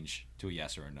then change to a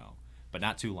yes or a no, but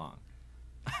not too long.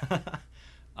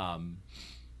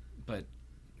 But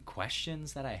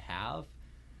questions that I have,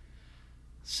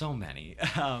 so many.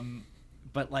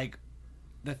 But like,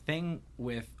 the thing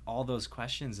with all those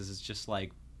questions is, it's just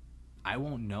like, I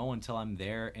won't know until I'm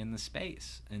there in the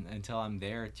space, and until I'm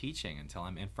there teaching, until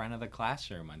I'm in front of the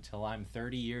classroom, until I'm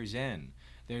 30 years in.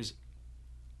 There's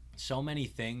so many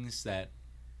things that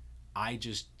I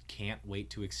just can't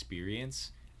wait to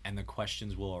experience, and the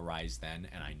questions will arise then,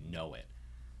 and I know it.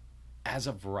 As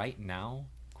of right now,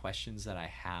 questions that I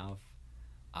have,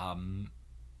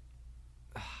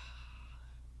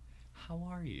 how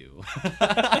are you?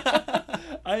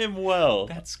 I am well.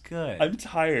 That's good. I'm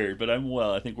tired, but I'm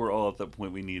well. I think we're all at that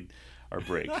point. We need our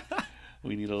break.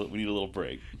 we need a little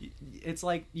break. It's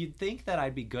like, you'd think that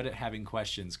I'd be good at having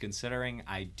questions, considering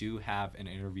I do have an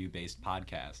interview-based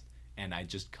podcast, and I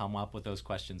just come up with those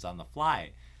questions on the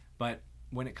fly. But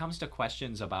when it comes to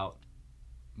questions about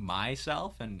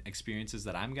myself and experiences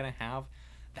that I'm going to have,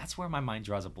 that's where my mind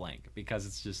draws a blank, because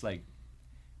it's just like,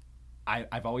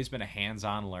 I've always been a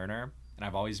hands-on learner, and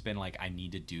I've always been like, I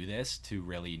need to do this to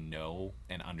really know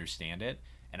and understand it,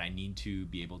 and I need to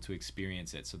be able to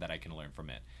experience it so that I can learn from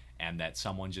it, and that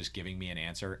someone just giving me an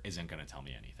answer isn't going to tell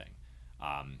me anything.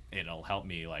 It'll help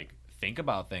me like think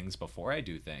about things before I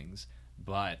do things,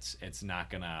 but it's not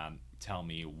going to tell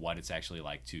me what it's actually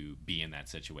like to be in that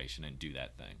situation and do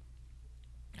that thing.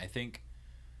 I think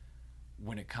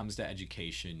when it comes to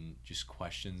education, just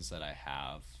questions that I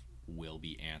have will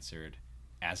be answered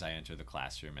as I enter the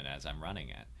classroom and as I'm running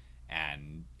it.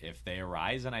 And if they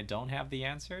arise and I don't have the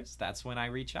answers, that's when I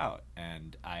reach out.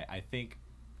 And I think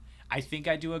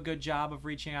I do a good job of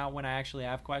reaching out when I actually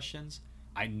have questions.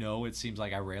 I know it seems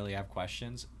like I rarely have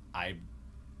questions. I've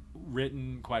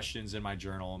written questions in my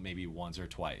journal maybe once or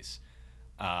twice.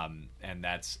 And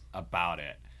that's about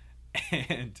it.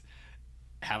 And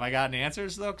have I gotten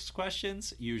answers to those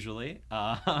questions? Usually.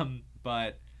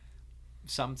 But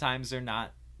sometimes they're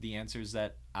not the answers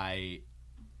that I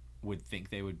would think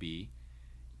they would be,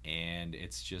 and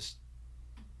it's just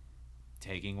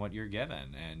taking what you're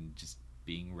given and just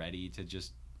being ready to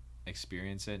just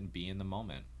experience it and be in the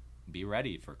moment. Be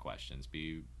ready for questions.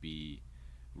 Be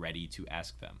ready to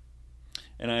ask them.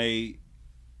 And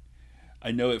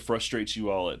I know it frustrates you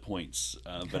all at points,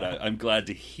 but I'm glad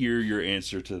to hear your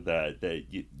answer to that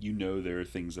you know there are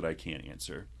things that I can't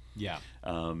answer. Yeah.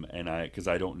 Because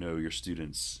I don't know your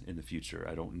students in the future.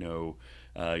 I don't know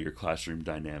your classroom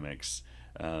dynamics,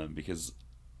 because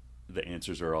the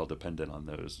answers are all dependent on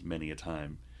those many a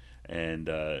time. And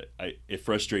it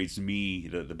frustrates me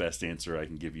that the best answer I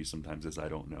can give you sometimes is I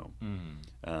don't know.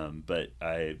 Mm-hmm. But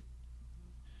that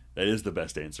is the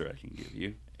best answer I can give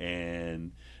you.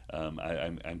 And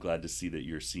I'm glad to see that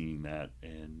you're seeing that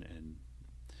and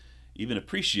even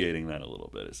appreciating that a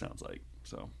little bit, it sounds like.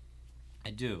 So I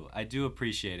do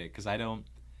appreciate it, because I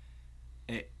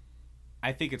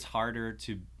think it's harder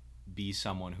to be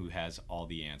someone who has all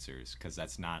the answers, because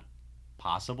that's not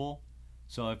possible.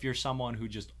 So if you're someone who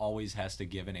just always has to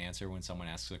give an answer when someone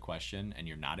asks a question and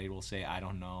you're not able to say, I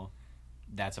don't know,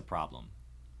 that's a problem.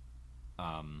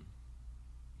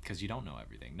 Because you don't know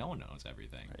everything. No one knows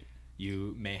everything. Right.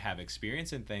 You may have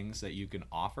experience in things that you can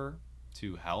offer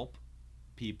to help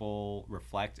people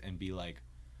reflect and be like,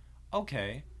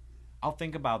 okay, I'll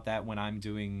think about that when I'm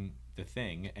doing the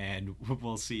thing, and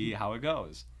we'll see how it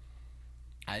goes.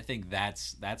 I think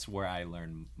that's where I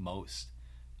learn most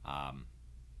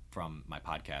from my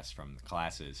podcast, from the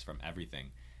classes, from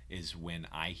everything, is when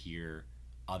I hear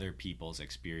other people's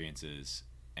experiences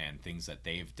and things that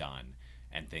they've done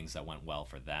and things that went well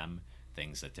for them,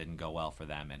 things that didn't go well for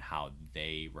them, and how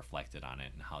they reflected on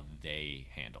it and how they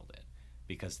handled it.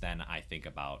 Because then I think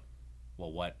about,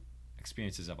 well, what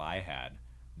experiences have I had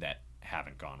that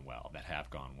haven't gone well, that have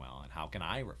gone well, and how can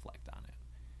I reflect on it?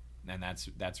 And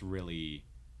that's really,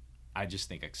 I just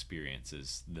think experience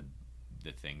is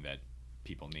the thing that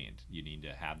people need. You need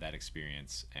to have that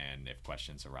experience, and if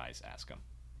questions arise, ask them.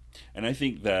 And I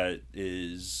think that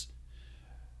is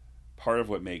part of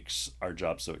what makes our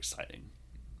job so exciting,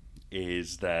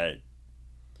 is that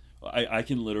I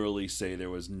can literally say there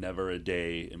was never a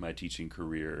day in my teaching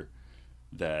career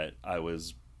that I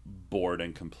was bored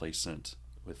and complacent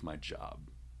with my job.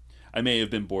 I may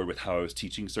have been bored with how I was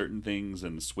teaching certain things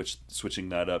and switching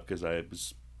that up because I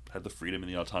had the freedom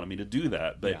and the autonomy to do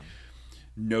that, but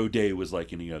no day was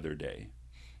like any other day.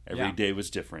 Every day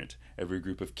was different. Every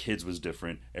group of kids was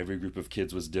different. Every group of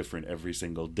kids was different every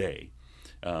single day.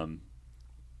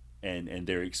 And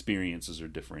their experiences are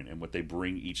different, and what they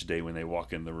bring each day when they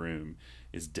walk in the room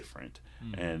is different.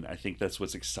 And I think that's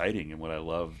what's exciting and what I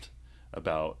loved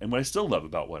about, and what I still love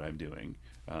about what I'm doing.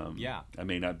 I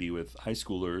may not be with high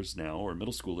schoolers now or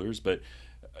middle schoolers, but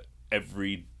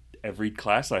every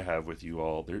class I have with you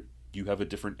all, you have a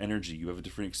different energy, you have a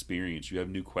different experience, you have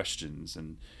new questions,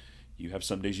 and you have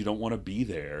some days you don't want to be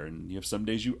there, and you have some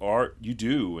days you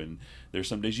do, and there's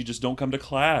some days you just don't come to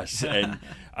class, and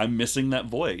I'm missing that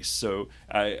voice. So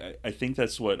I think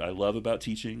that's what I love about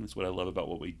teaching. That's what I love about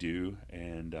what we do,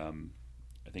 and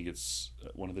I think it's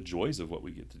one of the joys of what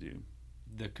we get to do.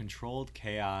 The controlled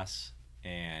chaos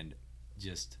and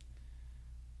just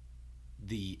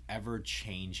the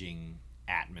ever-changing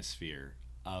atmosphere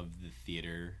of the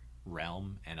theater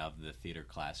realm and of the theater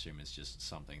classroom is just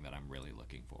something that I'm really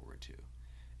looking forward to.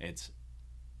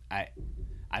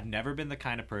 I've never been the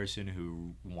kind of person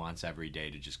who wants every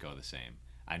day to just go the same.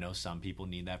 I know some people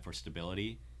need that for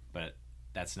stability, but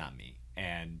that's not me.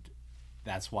 And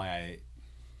that's why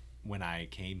when I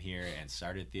came here and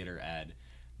started theater ed,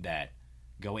 that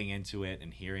going into it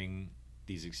and hearing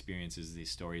these experiences,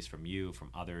 these stories from you, from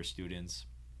other students,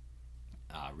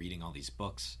 reading all these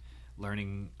books,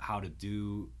 learning how to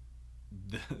do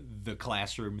the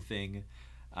classroom thing,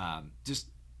 just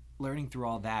learning through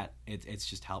all that, it's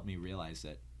just helped me realize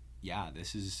that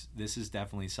this is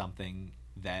definitely something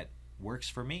that works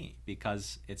for me,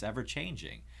 because it's ever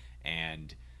changing,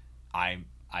 and I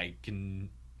can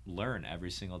learn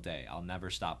every single day. I'll never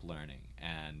stop learning,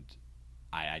 and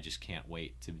I just can't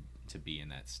wait to be in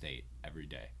that state every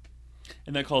day.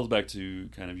 And that calls back to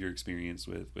kind of your experience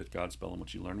with Godspell and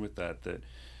what you learned with that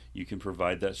you can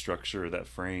provide that structure, that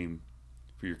frame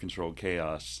for your controlled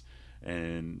chaos,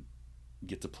 and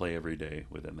get to play every day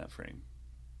within that frame.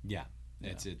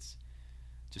 It's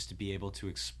just to be able to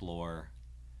explore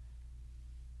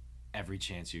every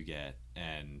chance you get,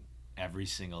 and every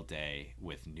single day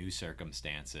with new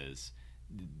circumstances.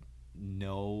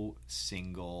 No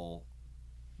single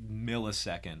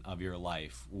millisecond of your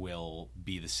life will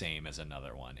be the same as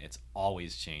another one. It's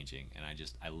always changing, and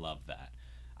I love that.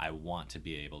 I want to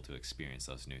be able to experience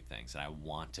those new things, and I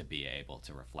want to be able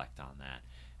to reflect on that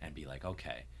and be like,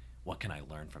 okay, what can I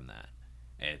learn from that?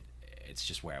 It's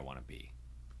just where I want to be.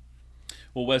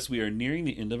 Well, Wes, we are nearing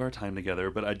the end of our time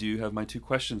together, but I do have my 2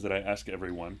 questions that I ask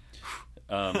everyone.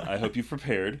 I hope you've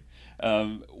prepared.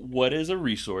 What is a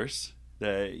resource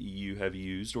that you have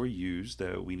used or used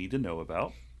that we need to know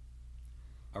about?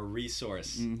 A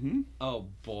resource. Mm-hmm. Oh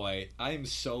boy, I am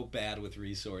so bad with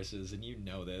resources, and you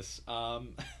know this.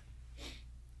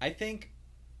 I think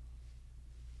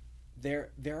there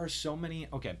are so many.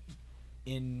 Okay,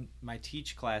 in my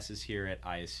teach classes here at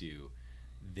ISU,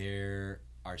 there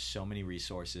are so many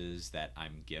resources that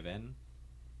I'm given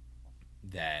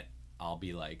that I'll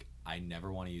be like, I never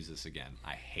want to use this again.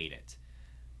 I hate it.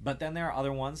 But then there are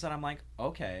other ones that I'm like,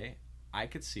 okay, I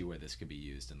could see where this could be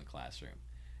used in the classroom.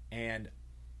 And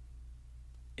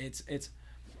it's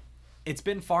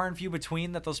been far and few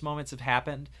between that those moments have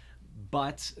happened,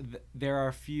 but there are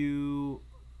a few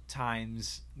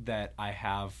times that I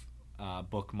have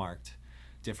bookmarked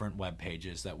different web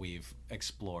pages that we've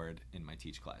explored in my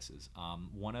Teach classes.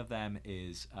 One of them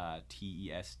is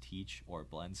TES Teach or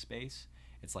Blend Space.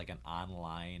 It's like an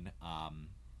online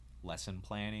lesson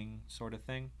planning sort of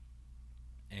thing,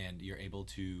 and you're able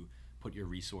to put your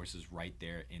resources right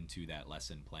there into that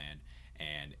lesson plan,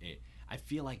 and I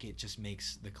feel like it just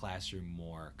makes the classroom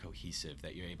more cohesive,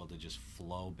 that you're able to just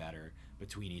flow better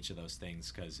between each of those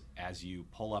things, because as you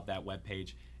pull up that web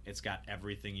page, it's got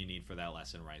everything you need for that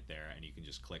lesson right there, and you can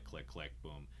just click,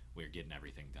 boom, we're getting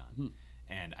everything done.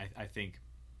 And I think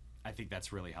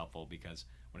that's really helpful, because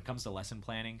when it comes to lesson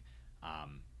planning,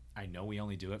 I know we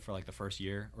only do it for like the first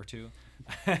year or two,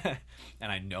 and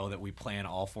I know that we plan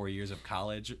all 4 years of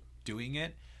college doing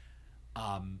it.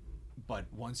 But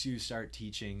once you start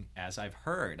teaching, as I've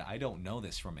heard, I don't know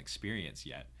this from experience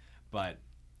yet, but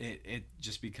it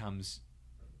just becomes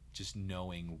just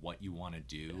knowing what you want to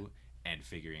do and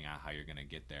figuring out how you're going to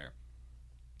get there.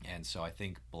 And so I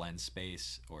think Blend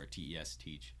Space or TES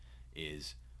Teach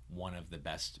is one of the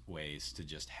best ways to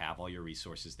just have all your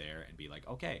resources there and be like,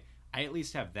 okay, I at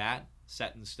least have that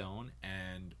set in stone,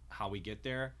 and how we get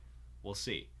there, we'll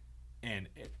see. And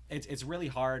it's really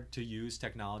hard to use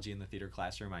technology in the theater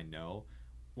classroom, I know.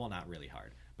 Well, not really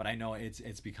hard, but I know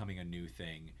it's becoming a new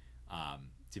thing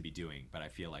to be doing. But I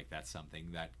feel like that's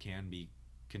something that can be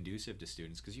conducive to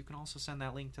students, because you can also send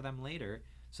that link to them later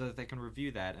so that they can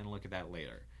review that and look at that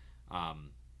later.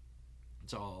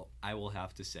 So I will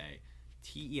have to say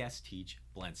TES Teach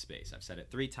Blend Space. I've said it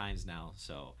 3 times now,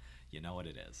 so you know what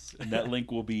it is. And that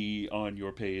link will be on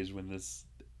your page when this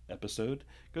episode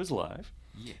goes live.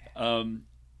 Yeah.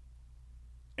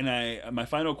 And my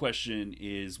final question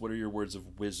is, what are your words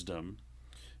of wisdom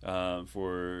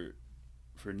for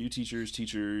new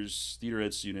teachers, theater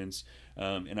ed students?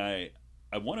 And I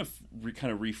want to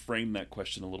kind of reframe that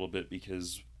question a little bit,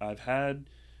 because I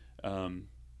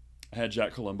had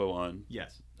Jack Colombo on,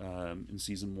 Yes, in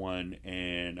season 1,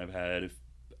 and I've had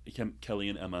Kelly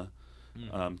and Emma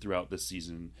throughout this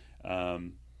season.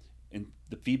 And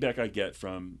the feedback I get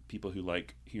from people who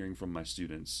like hearing from my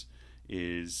students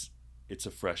is it's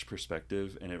a fresh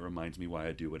perspective, and it reminds me why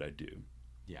I do what I do.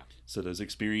 Yeah. So those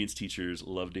experienced teachers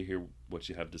love to hear what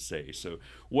you have to say. So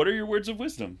what are your words of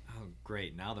wisdom? Oh,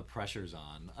 great. Now the pressure's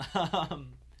on.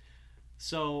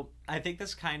 So I think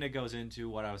this kind of goes into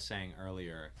what I was saying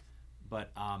earlier,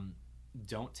 but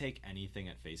don't take anything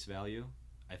at face value,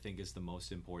 I think, is the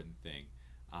most important thing.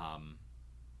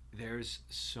 There's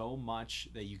so much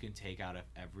that you can take out of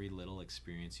every little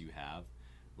experience you have.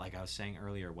 Like I was saying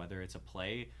earlier, whether it's a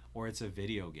play or it's a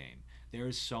video game, there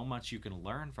is so much you can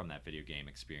learn from that video game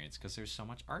experience, because there's so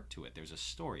much art to it. There's a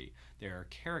story, there are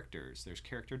characters, there's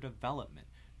character development,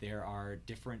 there are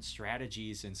different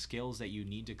strategies and skills that you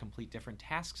need to complete different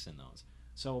tasks in those.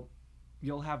 So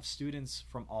you'll have students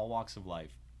from all walks of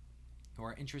life who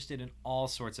are interested in all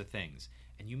sorts of things,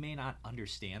 and you may not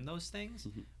understand those things,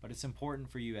 but it's important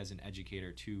for you as an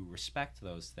educator to respect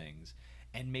those things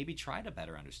and maybe try to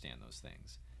better understand those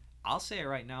things. I'll say it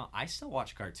right now, I still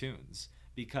watch cartoons,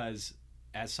 because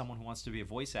as someone who wants to be a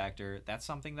voice actor, that's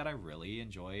something that I really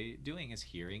enjoy doing, is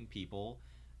hearing people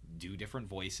do different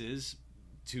voices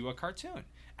to a cartoon.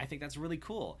 I think that's really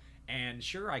cool. And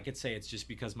sure, I could say it's just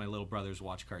because my little brothers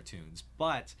watch cartoons,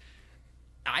 but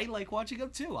I like watching them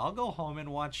too. I'll go home and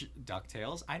watch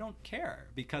DuckTales. I don't care,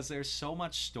 because there's so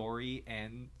much story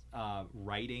and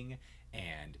writing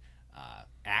and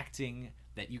acting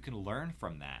that you can learn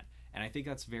from that. And I think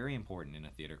that's very important in a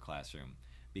theater classroom,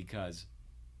 because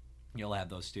you'll have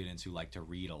those students who like to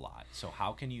read a lot. So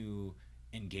how can you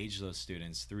engage those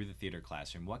students through the theater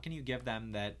classroom? What can you give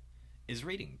them that is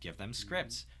reading? Give them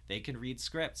scripts. They can read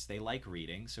scripts. They like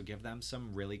reading, so give them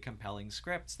some really compelling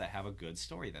scripts that have a good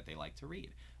story that they like to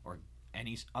read, or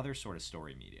any other sort of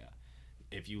story media.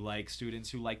 If you like students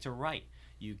who like to write,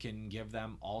 you can give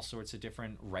them all sorts of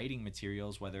different writing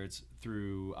materials, whether it's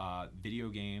through video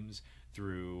games,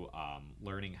 through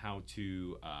learning how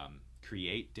to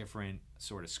create different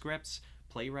sort of scripts,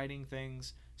 playwriting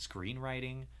things,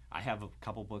 screenwriting. I have a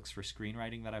couple books for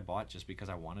screenwriting that I bought just because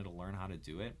I wanted to learn how to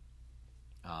do it.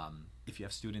 If you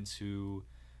have students who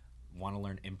want to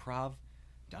learn improv,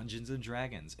 Dungeons and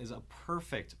Dragons is a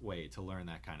perfect way to learn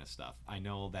that kind of stuff. I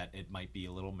know that it might be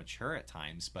a little mature at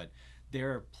times, but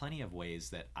there are plenty of ways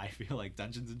that I feel like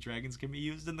Dungeons and Dragons can be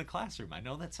used in the classroom. I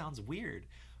know that sounds weird,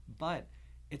 but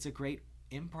it's a great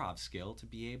improv skill to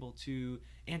be able to,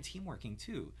 and teamworking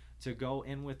too, to go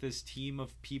in with this team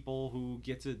of people who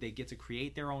get to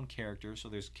create their own characters. So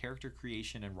there's character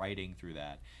creation and writing through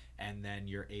that, and then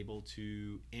you're able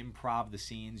to improv the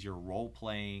scenes, you're role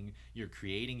playing, you're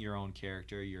creating your own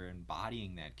character, you're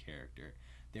embodying that character.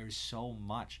 There's so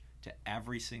much to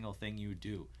every single thing you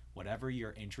do. Whatever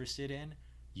you're interested in,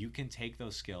 you can take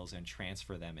those skills and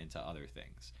transfer them into other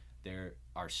things. There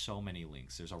are so many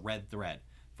links. There's a red thread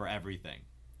for everything.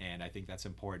 And I think that's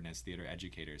important as theater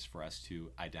educators for us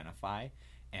to identify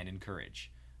and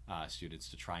encourage students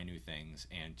to try new things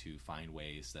and to find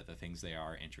ways that the things they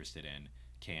are interested in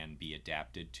can be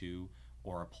adapted to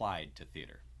or applied to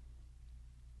theater.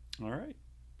 All right.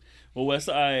 Well, Wes,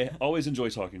 I always enjoy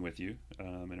talking with you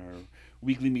in our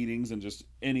weekly meetings and just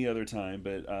any other time,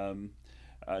 but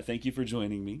thank you for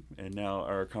joining me. And now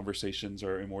our conversations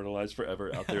are immortalized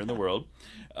forever out there in the world.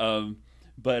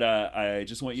 But I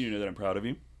just want you to know that I'm proud of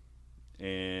you,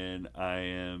 and I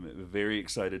am very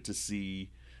excited to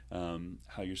see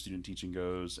how your student teaching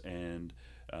goes. And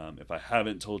if I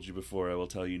haven't told you before, I will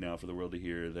tell you now for the world to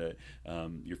hear that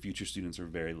your future students are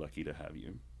very lucky to have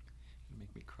you.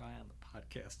 Make me cry on the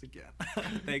podcast again.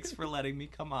 Thanks for letting me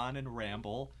come on and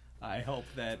ramble. I hope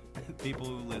that people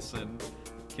who listen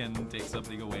can take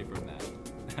something away from that.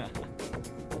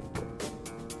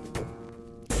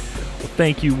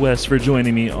 Thank you, Wes, for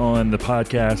joining me on the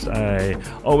podcast. I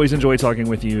always enjoy talking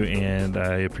with you, and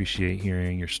I appreciate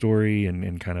hearing your story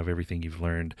and kind of everything you've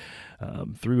learned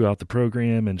throughout the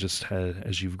program, and just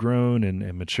as you've grown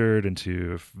and matured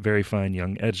into a very fine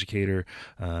young educator.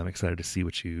 I'm excited to see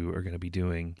what you are going to be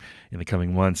doing in the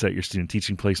coming months at your student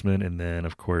teaching placement, and then,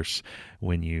 of course,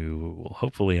 when you will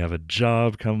hopefully have a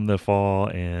job come the fall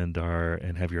and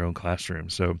have your own classroom.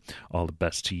 So all the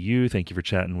best to you. Thank you for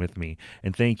chatting with me,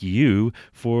 and thank you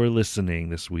for listening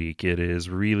this week. It is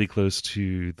really close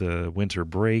to the winter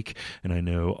break, and I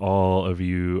know all of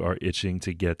you are itching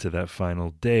to get to that final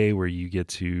day where you get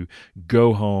to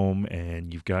go home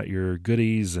and you've got your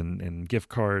goodies and gift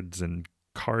cards and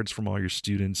cards from all your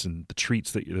students and the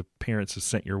treats that the parents have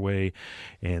sent your way,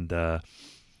 and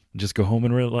just go home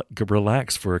and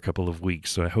relax for a couple of weeks.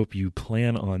 So I hope you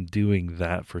plan on doing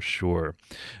that for sure.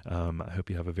 I hope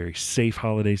you have a very safe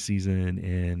holiday season,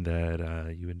 and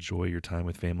that you enjoy your time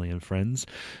with family and friends,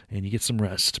 and you get some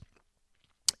rest.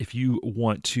 If you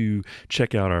want to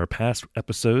check out our past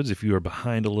episodes, if you are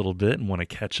behind a little bit and want to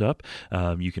catch up,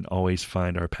 you can always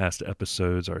find our past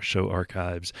episodes, our show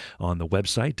archives, on the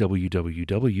website,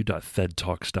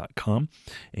 www.fedtalks.com.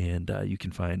 And you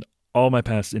can find all my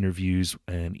past interviews,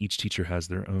 and each teacher has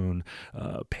their own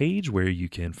page where you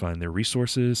can find their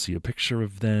resources, see a picture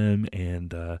of them, and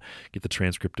get the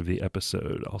transcript of the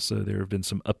episode. Also, there have been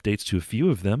some updates to a few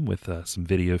of them with some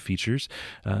video features,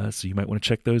 so you might want to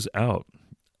check those out.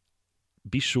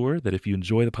 Be sure that if you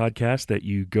enjoy the podcast, that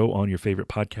you go on your favorite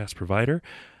podcast provider,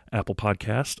 Apple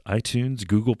Podcast, iTunes,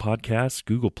 Google Podcasts,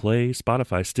 Google Play,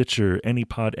 Spotify, Stitcher,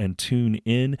 AnyPod, and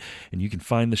TuneIn, and you can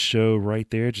find the show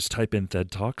right there. Just type in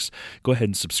Thed Talks. Go ahead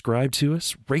and subscribe to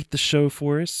us. Rate the show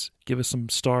for us. Give us some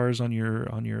stars on your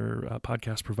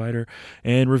podcast provider,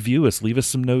 and review us. Leave us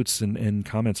some notes and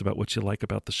comments about what you like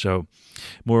about the show.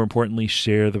 More importantly,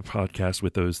 share the podcast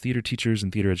with those theater teachers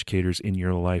and theater educators in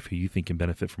your life who you think can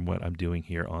benefit from what I'm doing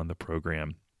here on the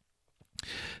program.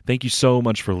 Thank you so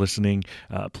much for listening.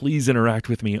 Please interact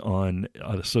with me on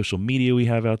the social media we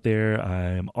have out there.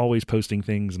 I am always posting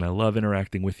things, and I love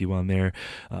interacting with you on there.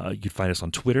 You can find us on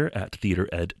Twitter at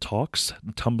TheaterEdTalks,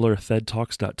 Tumblr,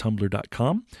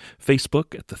 thedtalks.tumblr.com,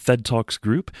 Facebook at the Thed Talks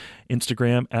group,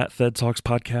 Instagram at Thed Talks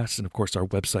Podcast, and of course our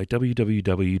website,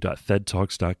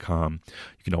 www.thedtalks.com.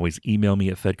 You can always email me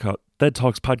at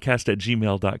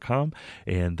thedtalkspodcast@gmail.com,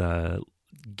 and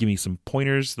give me some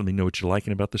pointers. Let me know what you're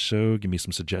liking about the show. Give me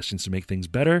some suggestions to make things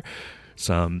better.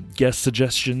 Some guest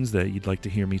suggestions that you'd like to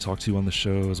hear me talk to on the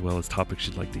show, as well as topics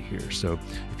you'd like to hear. So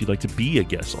if you'd like to be a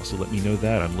guest, also let me know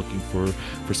that. I'm looking for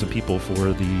some people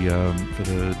for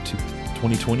the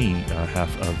 2020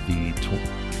 half of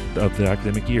the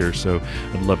academic year. So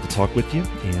I'd love to talk with you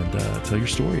and tell your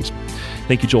stories.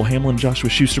 Thank you, Joel Hamlin and Joshua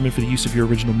Schusterman, for the use of your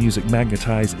original music,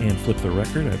 Magnetize and Flip the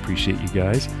Record. I appreciate you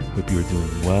guys. Hope you are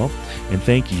doing well. And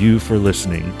thank you for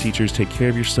listening. Teachers, take care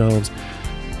of yourselves.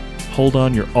 Hold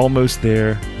on, you're almost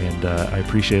there, and I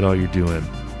appreciate all you're doing.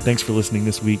 Thanks for listening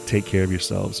this week. Take care of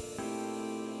yourselves.